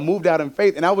 But I moved out in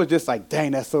faith. And I was just like,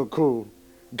 dang, that's so cool.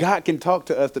 God can talk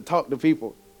to us to talk to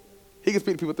people. He can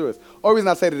speak to people through us. Only reason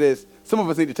I say that is some of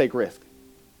us need to take risk.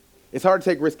 It's hard to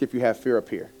take risk if you have fear up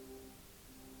here.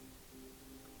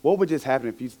 What would just happen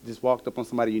if you just walked up on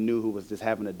somebody you knew who was just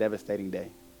having a devastating day?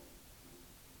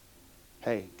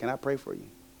 Hey, can I pray for you?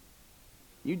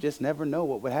 You just never know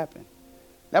what would happen.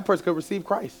 That person could receive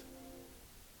Christ.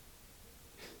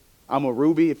 I'm a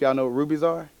Ruby, if y'all know what rubies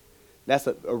are. That's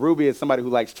a Ruby is somebody who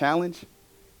likes challenge.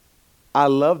 I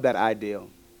love that ideal,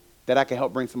 that I can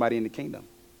help bring somebody in the kingdom.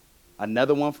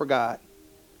 Another one for God.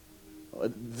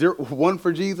 1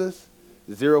 for Jesus,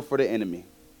 0 for the enemy.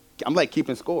 I'm like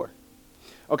keeping score.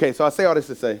 Okay, so I say all this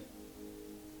to say,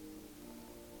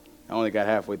 I only got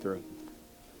halfway through.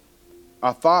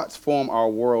 Our thoughts form our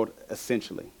world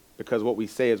essentially, because what we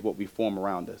say is what we form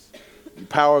around us. The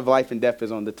power of life and death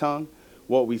is on the tongue.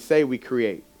 What we say, we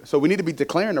create. So we need to be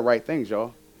declaring the right things,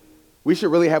 y'all. We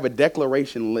should really have a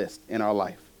declaration list in our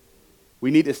life.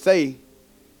 We need to say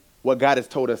what God has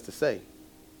told us to say.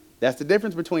 That's the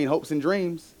difference between hopes and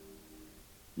dreams.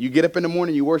 You get up in the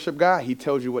morning, you worship God, he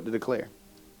tells you what to declare.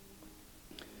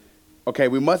 Okay,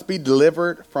 we must be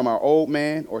delivered from our old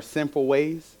man or sinful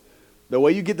ways. The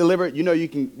way you get delivered, you know you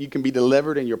can be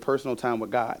delivered in your personal time with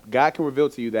God. God can reveal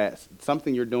to you that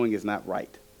something you're doing is not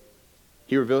right.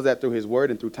 He reveals that through his word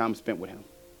and through time spent with him.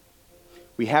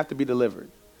 We have to be delivered.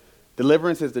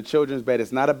 Deliverance is the children's bed.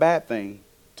 It's not a bad thing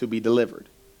to be delivered.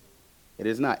 It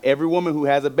is not. Every woman who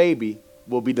has a baby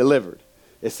will be delivered.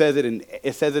 It says it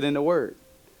in the word.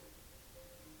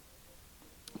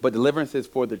 But deliverance is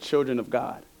for the children of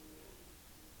God.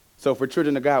 So for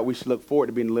children of God, we should look forward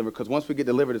to being delivered, because once we get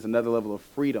delivered, there's another level of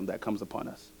freedom that comes upon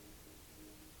us.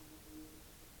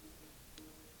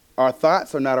 Our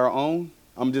thoughts are not our own.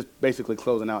 I'm just basically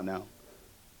closing out now.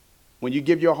 When you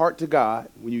give your heart to God,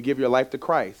 when you give your life to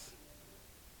Christ,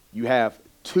 you have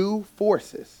 2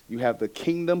 forces. You have the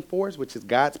kingdom force, which is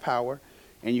God's power,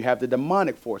 and you have the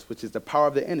demonic force, which is the power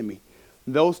of the enemy.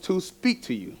 Those 2 speak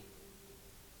to you.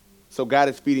 So God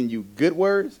is feeding you good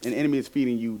words, and the enemy is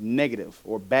feeding you negative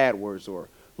or bad words or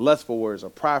lustful words or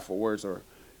prideful words,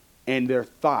 and they're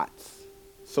thoughts.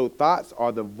 So thoughts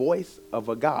are the voice of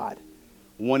a God.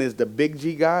 One is the big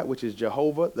G God, which is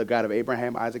Jehovah, the God of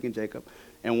Abraham, Isaac, and Jacob.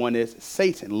 And one is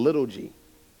Satan, little g,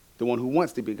 the one who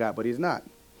wants to be God, but he's not.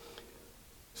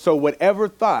 So whatever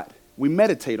thought we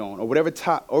meditate on, or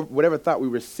whatever thought we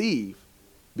receive,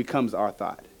 becomes our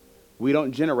thought. We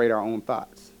don't generate our own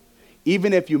thoughts.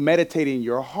 Even if you meditate in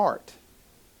your heart,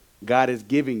 God is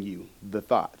giving you the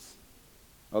thoughts.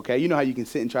 Okay, you know how you can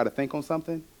sit and try to think on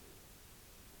something?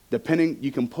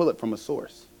 You can pull it from a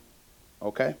source.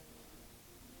 Okay?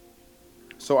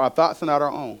 So our thoughts are not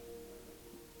our own.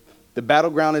 The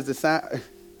battleground is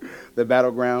the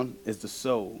battleground is the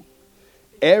soul.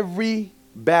 Every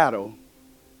battle,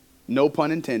 no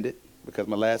pun intended, because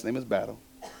my last name is Battle,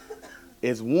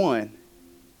 is won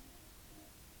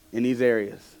in these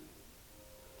areas.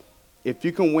 If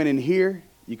you can win in here,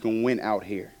 you can win out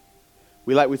here.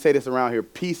 We say this around here,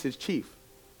 peace is chief.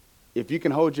 If you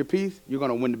can hold your peace, you're going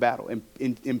to win the battle.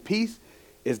 And peace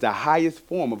is the highest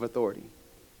form of authority.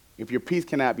 If your peace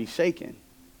cannot be shaken,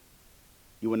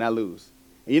 you will not lose.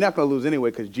 And you're not going to lose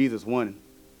anyway, because Jesus won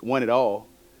it all.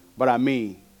 But I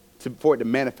mean, for it to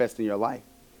manifest in your life,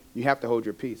 you have to hold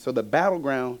your peace. So the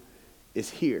battleground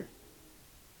is here,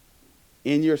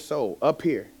 in your soul, up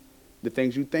here. The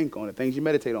things you think on, the things you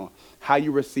meditate on, how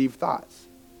you receive thoughts.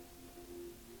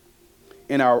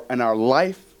 in our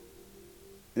life,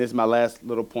 and this is my last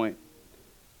little point,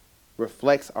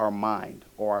 reflects our mind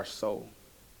or our soul.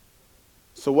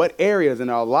 So what areas in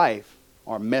our life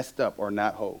are messed up or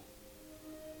not whole?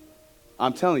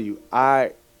 I'm telling you,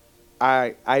 I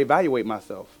evaluate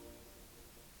myself.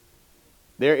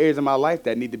 There are areas in my life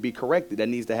that need to be corrected, that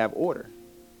needs to have order.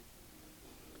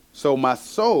 So my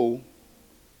soul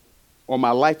or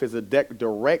my life is a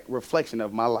direct reflection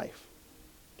of my life.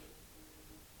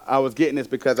 I was getting this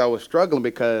because I was struggling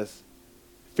because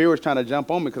fear was trying to jump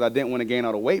on me because I didn't want to gain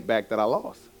all the weight back that I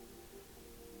lost.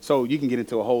 So you can get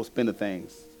into a whole spin of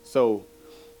things. So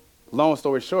long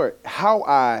story short, how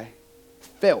I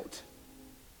felt.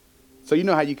 So you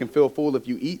know how you can feel full if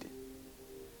you eat?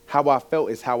 How I felt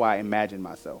is how I imagined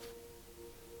myself.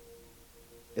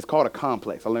 It's called a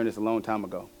complex. I learned this a long time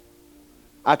ago.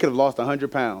 I could have lost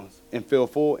 100 pounds and feel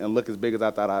full and look as big as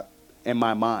I thought in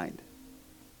my mind.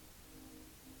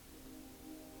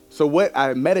 So what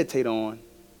I meditate on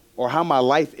or how my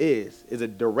life is a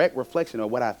direct reflection of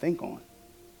what I think on.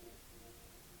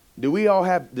 Do we all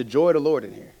have the joy of the Lord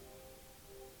in here?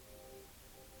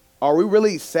 Are we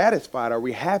really satisfied? Are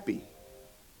we happy?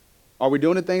 Are we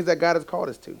doing the things that God has called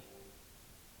us to?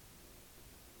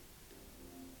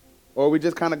 Or are we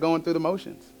just kind of going through the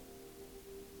motions?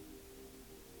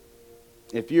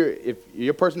 If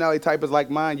your personality type is like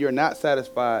mine, you're not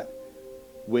satisfied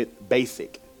with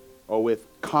basic or with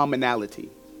commonality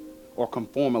or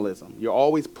conformalism. You're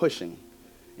always pushing.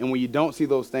 And when you don't see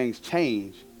those things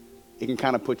change, it can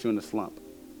kind of put you in a slump.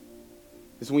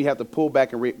 This is when you have to pull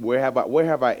back and where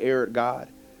have I erred, God?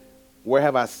 Where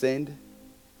have I sinned?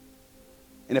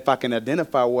 And if I can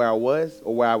identify where I was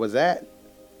or where I was at,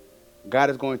 God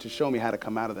is going to show me how to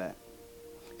come out of that.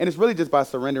 And it's really just by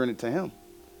surrendering it to him.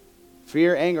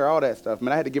 Fear, anger, all that stuff.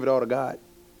 Man, I had to give it all to God.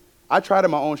 I tried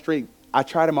in my own strength. I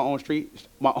tried in my own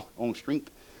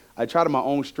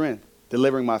strength,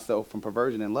 delivering myself from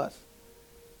perversion and lust.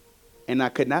 And I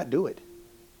could not do it.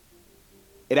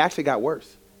 It actually got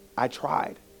worse. I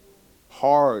tried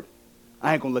hard.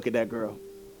 I ain't gonna look at that girl.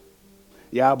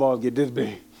 Your eyeballs get this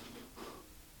big.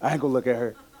 I ain't gonna look at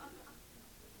her.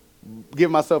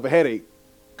 Give myself a headache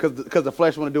because the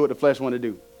flesh want to do what the flesh want to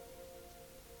do.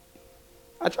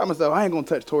 I try myself, I ain't gonna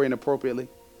touch Tori inappropriately.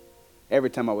 Every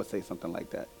time I would say something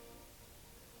like that,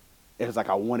 it was like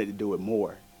I wanted to do it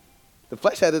more. The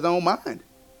flesh had its own mind.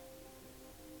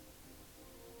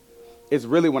 It's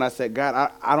really when I said,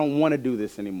 God, I don't want to do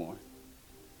this anymore.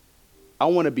 I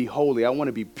want to be holy. I want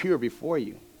to be pure before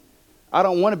you. I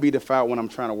don't want to be defiled when I'm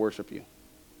trying to worship you.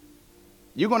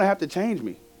 You're going to have to change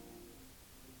me.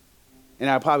 And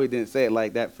I probably didn't say it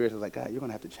like that fierce. I was like, God, you're going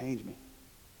to have to change me.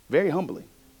 Very humbly.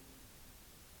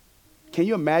 Can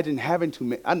you imagine having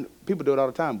to, people do it all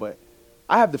the time, but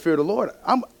I have the fear of the Lord.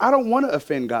 I don't want to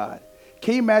offend God.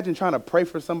 Can you imagine trying to pray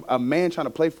for a man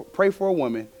trying to pray for a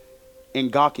woman and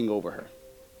gawking over her?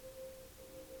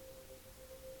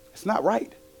 It's not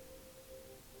right.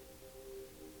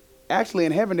 Actually,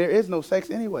 in heaven, there is no sex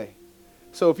anyway.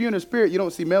 So if you're in the spirit, you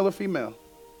don't see male or female.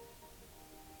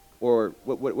 Or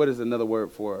what is another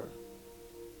word for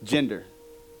gender?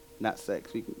 Not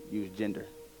sex. We can use gender.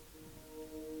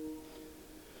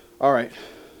 All right.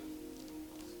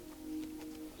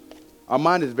 Our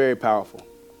mind is very powerful.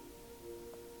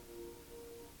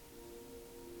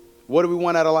 What do we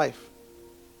want out of life?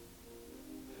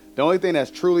 The only thing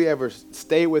that's truly ever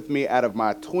stayed with me out of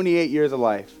my 28 years of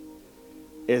life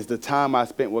is the time I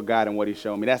spent with God and what he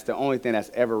showed me. That's the only thing that's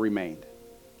ever remained.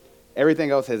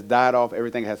 Everything else has died off.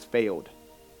 Everything has failed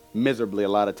miserably a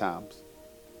lot of times.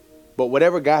 But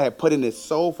whatever God had put in his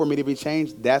soul for me to be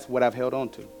changed, that's what I've held on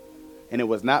to. And it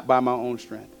was not by my own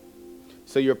strength.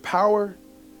 So your power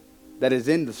that is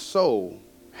in the soul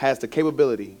has the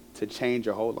capability to change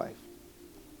your whole life.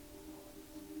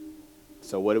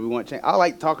 So what do we want to change? I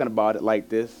like talking about it like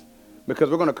this because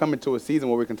we're going to come into a season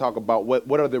where we can talk about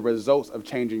what are the results of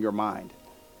changing your mind.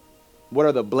 What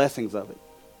are the blessings of it?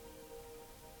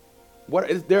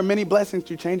 There are many blessings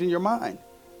to changing your mind.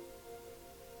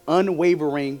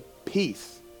 Unwavering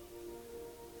peace.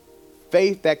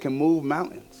 Faith that can move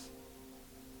mountains.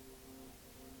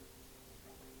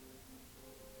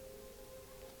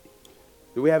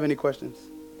 Do we have any questions?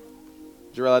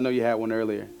 Jarrell, I know you had one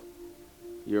earlier.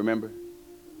 You remember?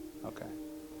 Okay.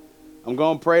 I'm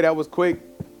going to pray. That was quick.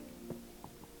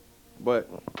 But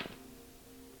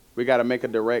we got to make a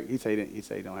direct. He said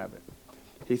he don't have it.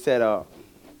 He said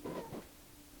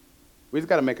we just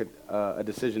got to make a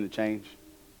decision to change.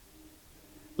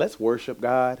 Let's worship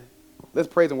God. Let's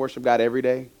praise and worship God every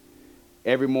day,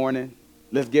 every morning.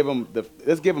 Let's give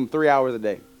him 3 hours a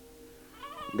day.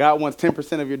 God wants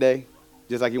 10% of your day.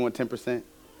 just like you want 10%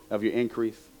 of your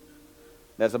increase.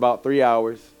 That's about 3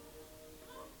 hours.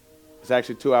 It's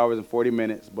actually 2 hours and 40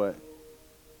 minutes, but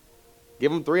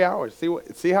give them 3 hours.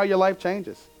 See how your life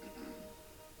changes.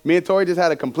 Me and Tori just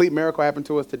had a complete miracle happen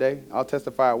to us today. I'll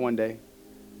testify it one day.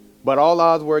 But all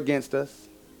odds were against us,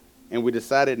 and we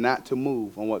decided not to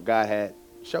move on what God had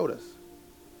showed us.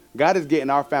 God is getting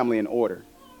our family in order.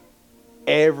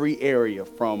 Every area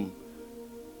from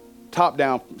top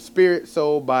down, spirit,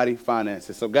 soul, body,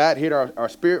 finances. So God hit our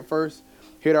spirit first,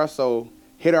 hit our soul,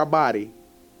 hit our body,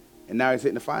 and now he's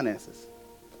hitting the finances.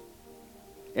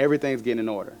 Everything's getting in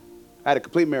order. I had a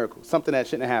complete miracle. Something that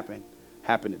shouldn't have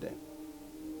happened today.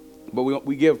 But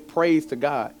we give praise to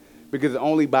God because it's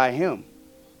only by him.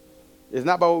 It's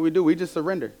not by what we do. We just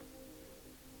surrender.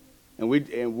 And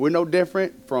we're no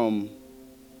different from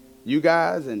you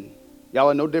guys, and y'all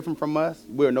are no different from us.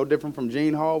 We're no different from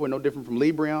Gene Hall. We're no different from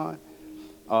Lee Breon.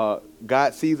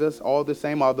 God sees us all the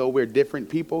same, although we're different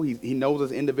people. He knows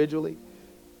us individually.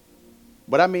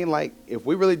 But I mean, like, if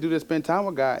we really do this, spend time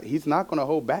with God, he's not going to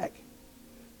hold back.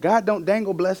 God don't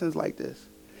dangle blessings like this.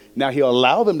 Now, he'll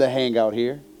allow them to hang out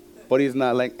here, but he's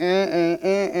not like,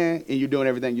 and you're doing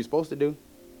everything you're supposed to do.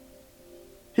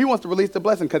 He wants to release the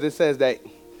blessing because it says that,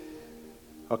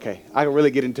 okay, I can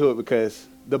really get into it because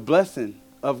the blessing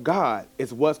of God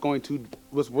is what's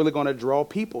really going to draw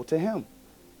people to him.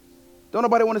 Don't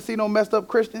nobody want to see no messed up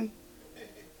Christian?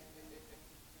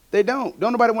 They don't.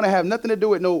 Don't nobody want to have nothing to do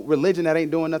with no religion that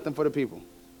ain't doing nothing for the people.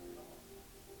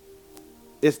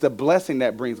 It's the blessing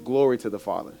that brings glory to the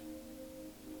Father.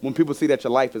 When people see that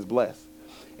your life is blessed.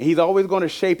 And he's always going to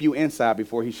shape you inside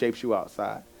before he shapes you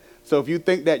outside. So if you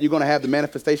think that you're going to have the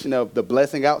manifestation of the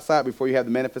blessing outside before you have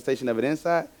the manifestation of it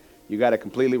inside, you got it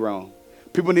completely wrong.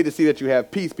 People need to see that you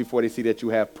have peace before they see that you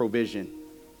have provision.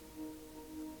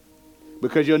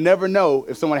 Because you'll never know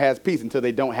if someone has peace until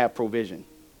they don't have provision.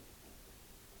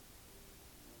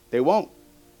 They won't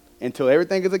until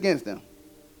everything is against them.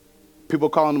 People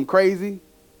calling them crazy.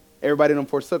 Everybody done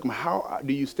forsook them. How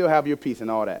do you still have your peace and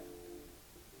all that?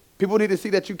 People need to see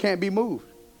that you can't be moved.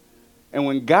 And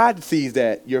when God sees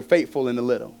that you're faithful in the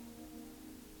little,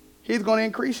 he's going to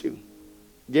increase you.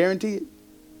 Guaranteed.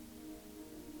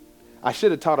 I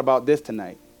should have taught about this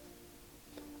tonight.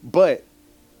 But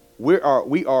we are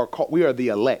the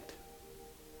elect.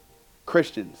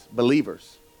 Christians,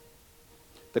 believers.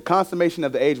 The consummation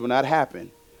of the age will not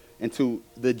happen until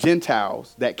the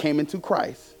Gentiles that came into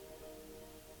Christ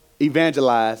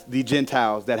evangelize the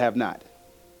Gentiles that have not.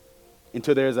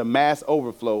 Until there's a mass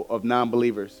overflow of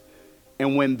non-believers.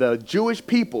 And when the Jewish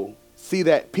people see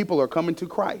that people are coming to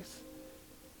Christ,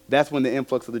 that's when the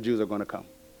influx of the Jews are going to come.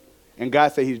 And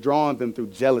God said he's drawing them through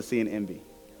jealousy and envy.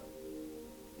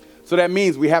 So that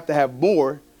means we have to have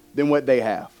more than what they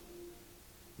have.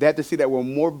 They have to see that we're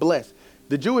more blessed.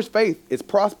 The Jewish faith is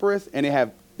prosperous and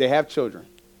they have children.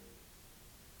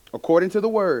 According to the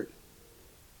word,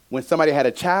 when somebody had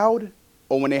a child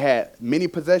or when they had many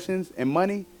possessions and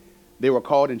money, they were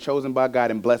called and chosen by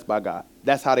God and blessed by God.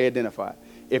 That's how they identified.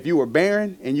 If you were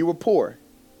barren and you were poor,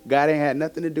 God ain't had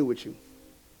nothing to do with you.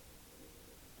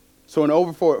 So in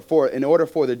order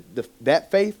for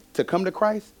that faith to come to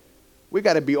Christ, we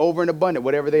got to be over and abundant,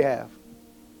 whatever they have.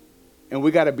 And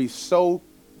we got to be so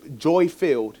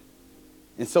joy-filled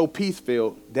and so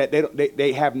peace-filled that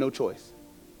they have no choice.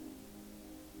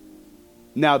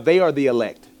 Now, they are the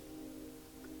elect.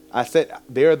 I said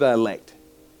they're the elect.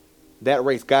 That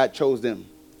race, God chose them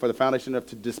for the foundation of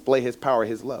to display his power,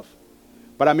 his love.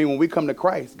 But I mean, when we come to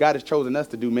Christ, God has chosen us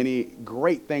to do many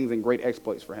great things and great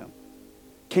exploits for him.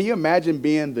 Can you imagine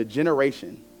being the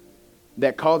generation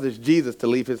that causes Jesus to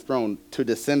leave his throne to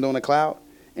descend on a cloud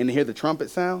and to hear the trumpet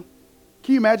sound?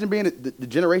 Can you imagine being the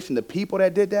generation, the people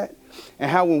that did that?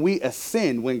 And how when we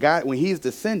ascend, when he's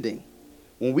descending,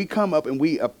 when we come up and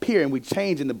we appear and we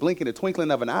change in the blinking, the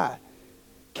twinkling of an eye,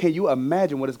 can you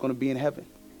imagine what it's going to be in heaven?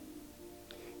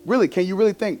 Really, can you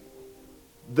really think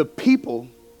the people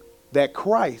that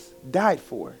Christ died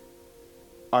for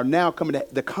are now coming to,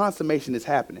 the consummation is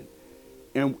happening.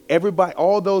 And everybody,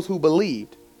 all those who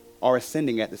believed are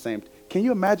ascending at the same time. Can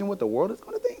you imagine what the world is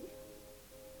going to think?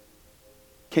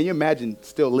 Can you imagine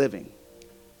still living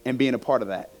and being a part of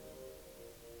that?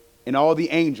 And all the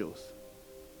angels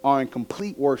are in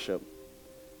complete worship.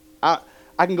 I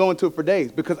can go into it for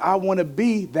days because I want to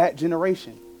be that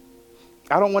generation.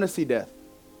 I don't want to see death.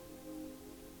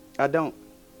 I don't.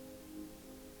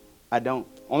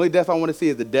 Only death I want to see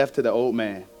is the death to the old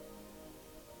man.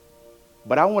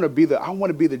 But I want to be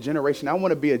the generation. I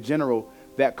want to be a general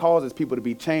that causes people to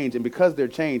be changed. And because they're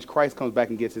changed, Christ comes back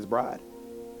and gets his bride.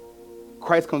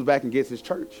 Christ comes back and gets his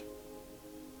church.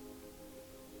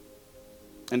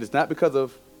 And it's not because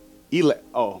of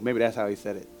maybe that's how he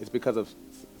said it. It's because of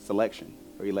selection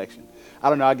or election. I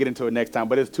don't know. I'll get into it next time,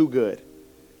 but it's too good.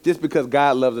 Just because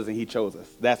God loves us and he chose us.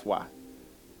 That's why.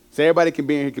 So everybody can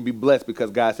be in here, can be blessed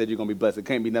because God said you're going to be blessed. It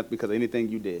can't be nothing because of anything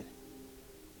you did.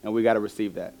 And we got to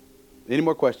receive that. Any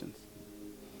more questions?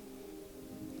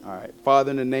 All right.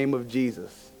 Father, in the name of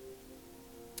Jesus,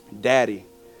 Daddy,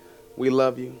 we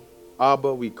love you.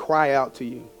 Abba, we cry out to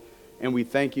you. And we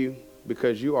thank you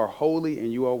because you are holy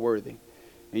and you are worthy.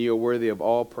 And you are worthy of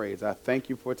all praise. I thank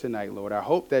you for tonight, Lord. I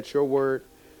hope that your word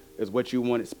is what you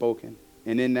wanted spoken.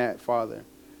 And in that, Father,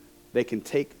 they can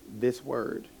take this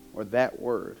word or that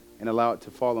word and allow it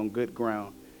to fall on good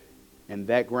ground. And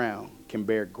that ground can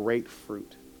bear great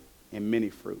fruit and many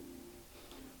fruit.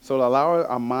 So allow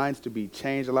our minds to be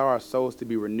changed, allow our souls to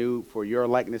be renewed for your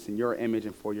likeness and your image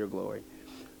and for your glory,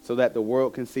 so that the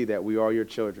world can see that we are your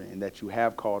children and that you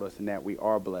have called us and that we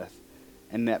are blessed,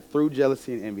 and that through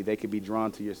jealousy and envy they can be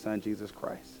drawn to your Son, Jesus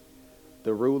Christ,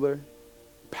 the ruler,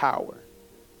 power,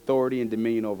 authority, and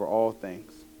dominion over all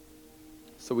things.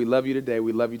 So we love you today,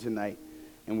 we love you tonight,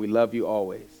 and we love you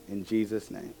always. In Jesus'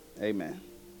 name, amen.